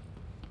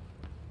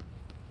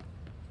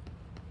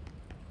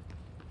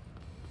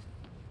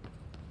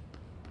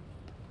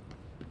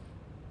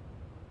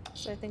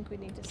 So I think we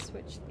need to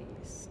switch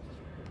these.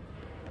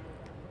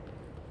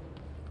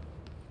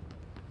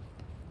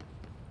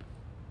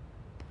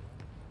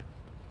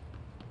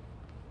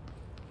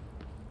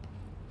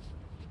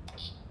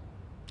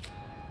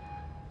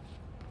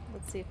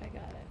 Let's see if I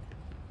got it.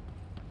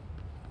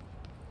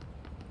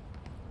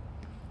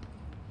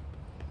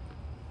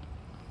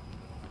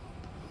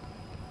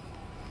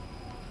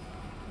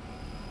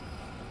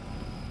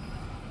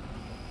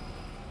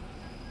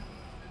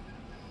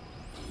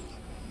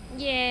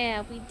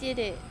 Yeah, we did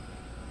it.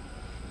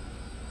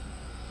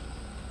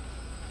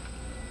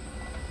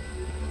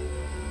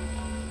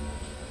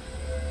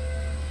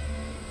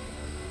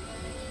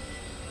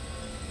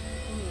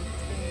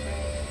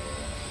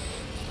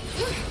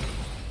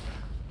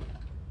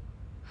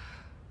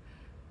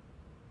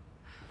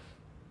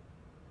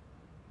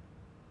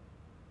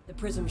 The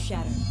prism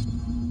shattered.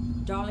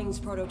 Darling's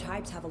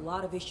prototypes have a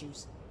lot of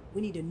issues. We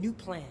need a new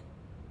plan.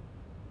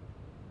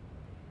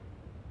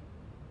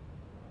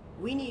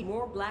 We need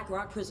more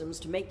Blackrock prisms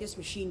to make this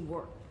machine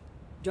work.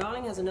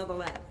 Darling has another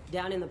lab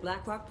down in the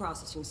Blackrock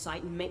processing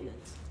site in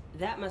maintenance.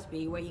 That must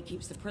be where he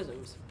keeps the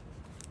prisms.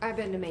 I've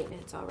been to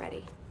maintenance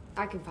already.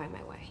 I can find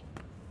my way.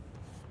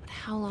 But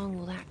how long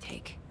will that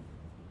take?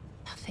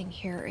 Nothing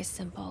here is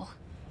simple.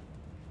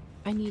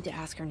 I need to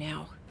ask her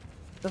now,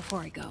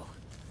 before I go.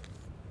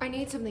 I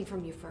need something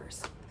from you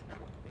first.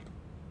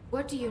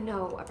 What do you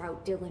know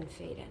about Dylan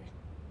Faden?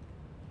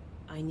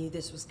 I knew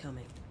this was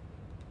coming.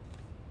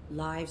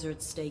 Lives are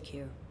at stake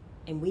here,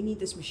 and we need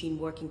this machine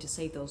working to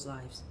save those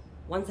lives.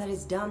 Once that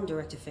is done,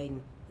 Director Faden,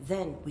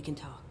 then we can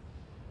talk.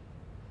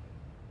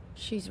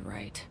 She's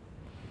right.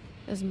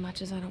 As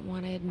much as I don't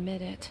want to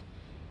admit it.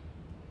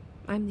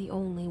 I'm the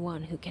only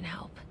one who can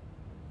help.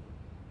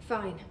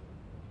 Fine.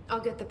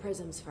 I'll get the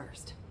prisms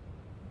first.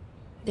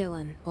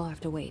 Dylan will have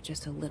to wait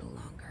just a little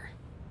longer.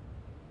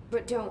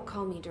 But don't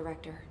call me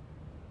Director.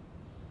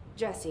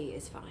 Jesse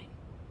is fine.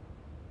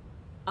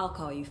 I'll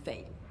call you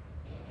Faden.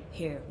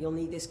 Here, you'll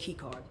need this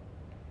keycard.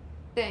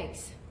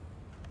 Thanks.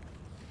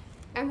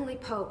 Emily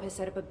Pope has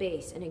set up a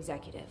base in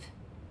Executive.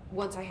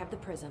 Once I have the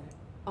prism,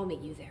 I'll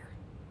meet you there.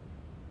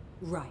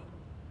 Right.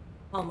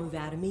 I'll move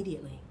out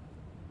immediately.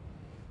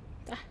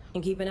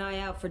 And keep an eye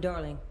out for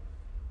Darling.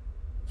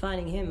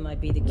 Finding him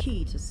might be the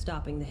key to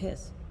stopping the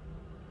hiss.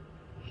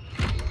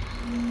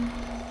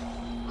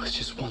 It's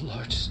just one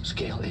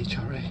large-scale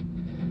HRA.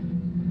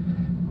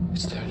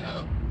 It's there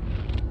now.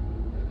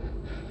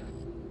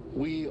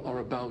 We are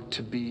about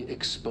to be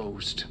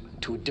exposed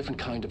to a different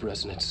kind of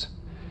resonance.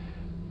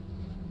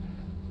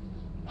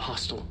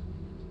 Hostile,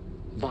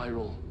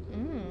 viral,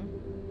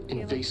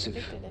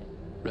 invasive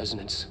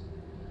resonance.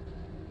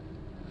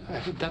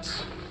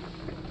 That's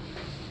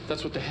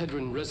what the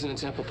Hedron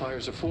resonance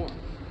amplifiers are for.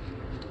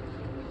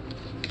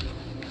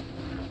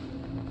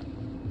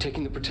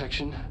 Taking the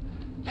protection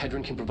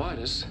Hedron can provide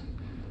us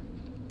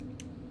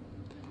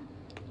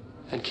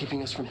and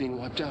keeping us from being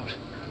wiped out.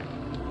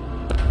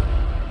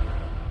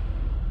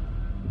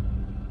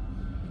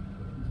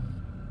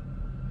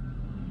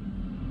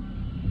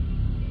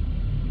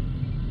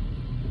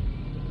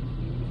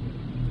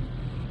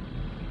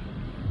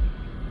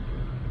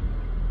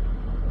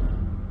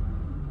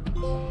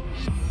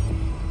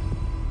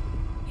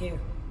 Here,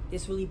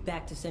 this will lead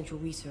back to Central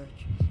Research.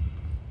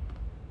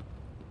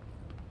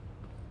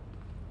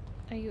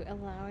 Are you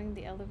allowing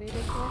the elevator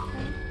to work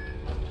then?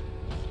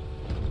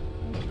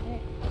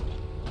 Okay.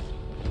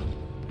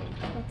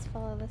 Let's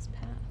follow this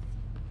path.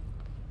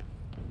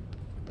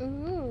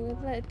 Ooh,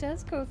 it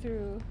does go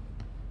through.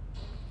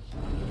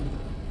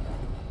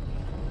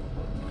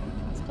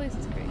 This place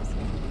is crazy.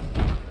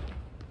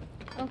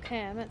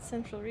 Okay, I'm at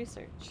Central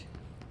Research.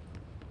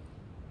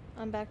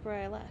 I'm back where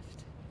I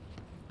left.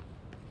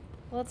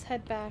 Let's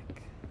head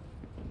back,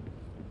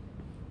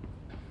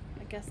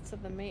 I guess, to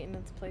the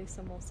maintenance place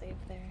and we'll save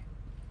there.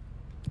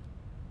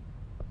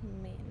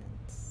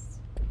 Maintenance.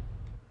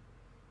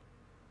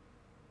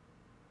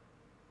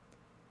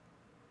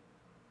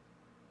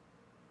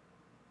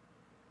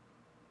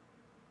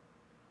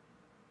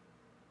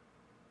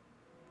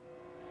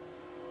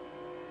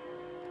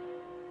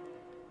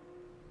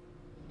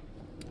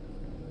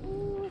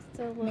 Ooh,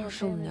 still a little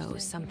Marshall damaged in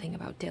knows something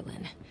about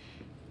Dylan.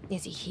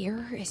 Is he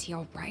here? Is he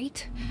all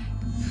right?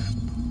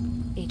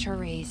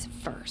 HRAs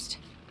first.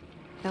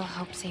 They'll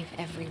help save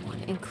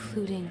everyone,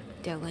 including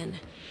Dylan,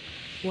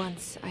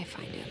 once I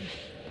find him.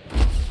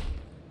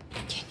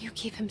 Can you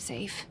keep him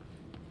safe?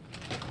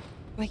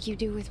 Like you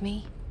do with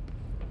me?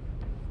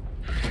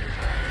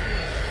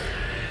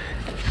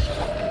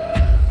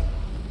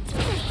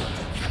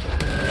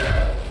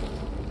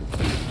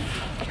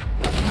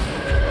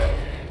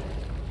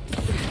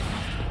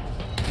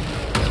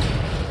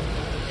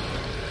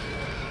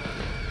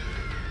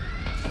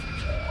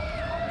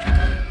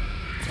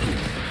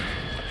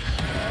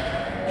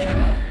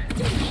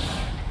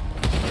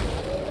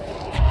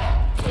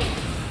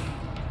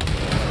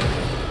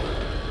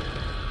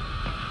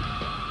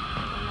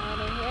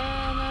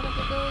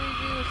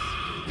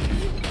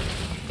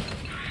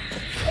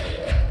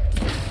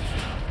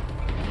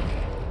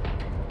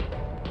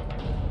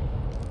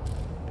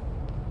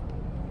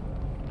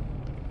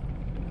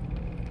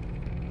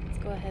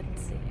 Go ahead and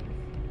save.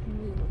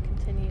 And we will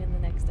continue in the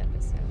next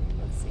episode.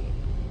 Let's see.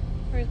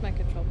 Where's my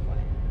control point?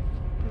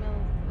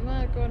 Am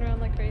I going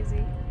around like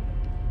crazy?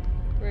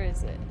 Where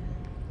is it?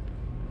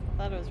 I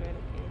thought it was right up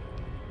here.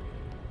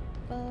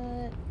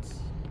 But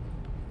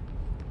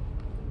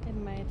it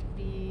might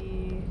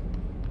be,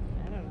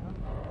 I don't know.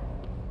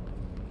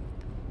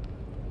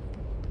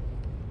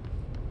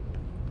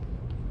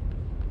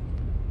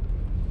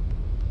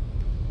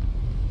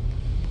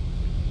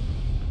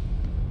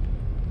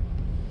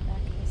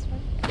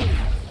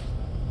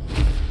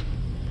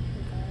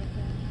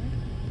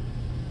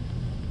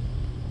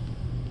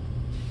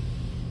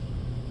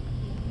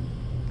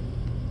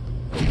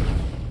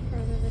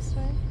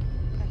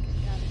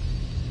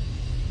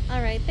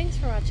 Thanks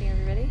for watching,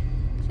 everybody.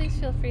 Please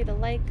feel free to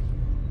like,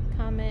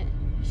 comment,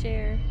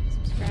 share,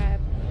 subscribe,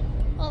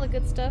 all the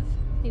good stuff.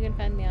 You can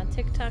find me on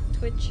TikTok,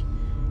 Twitch,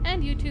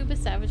 and YouTube as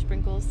Savage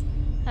Sprinkles.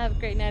 Have a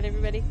great night,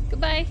 everybody.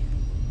 Goodbye!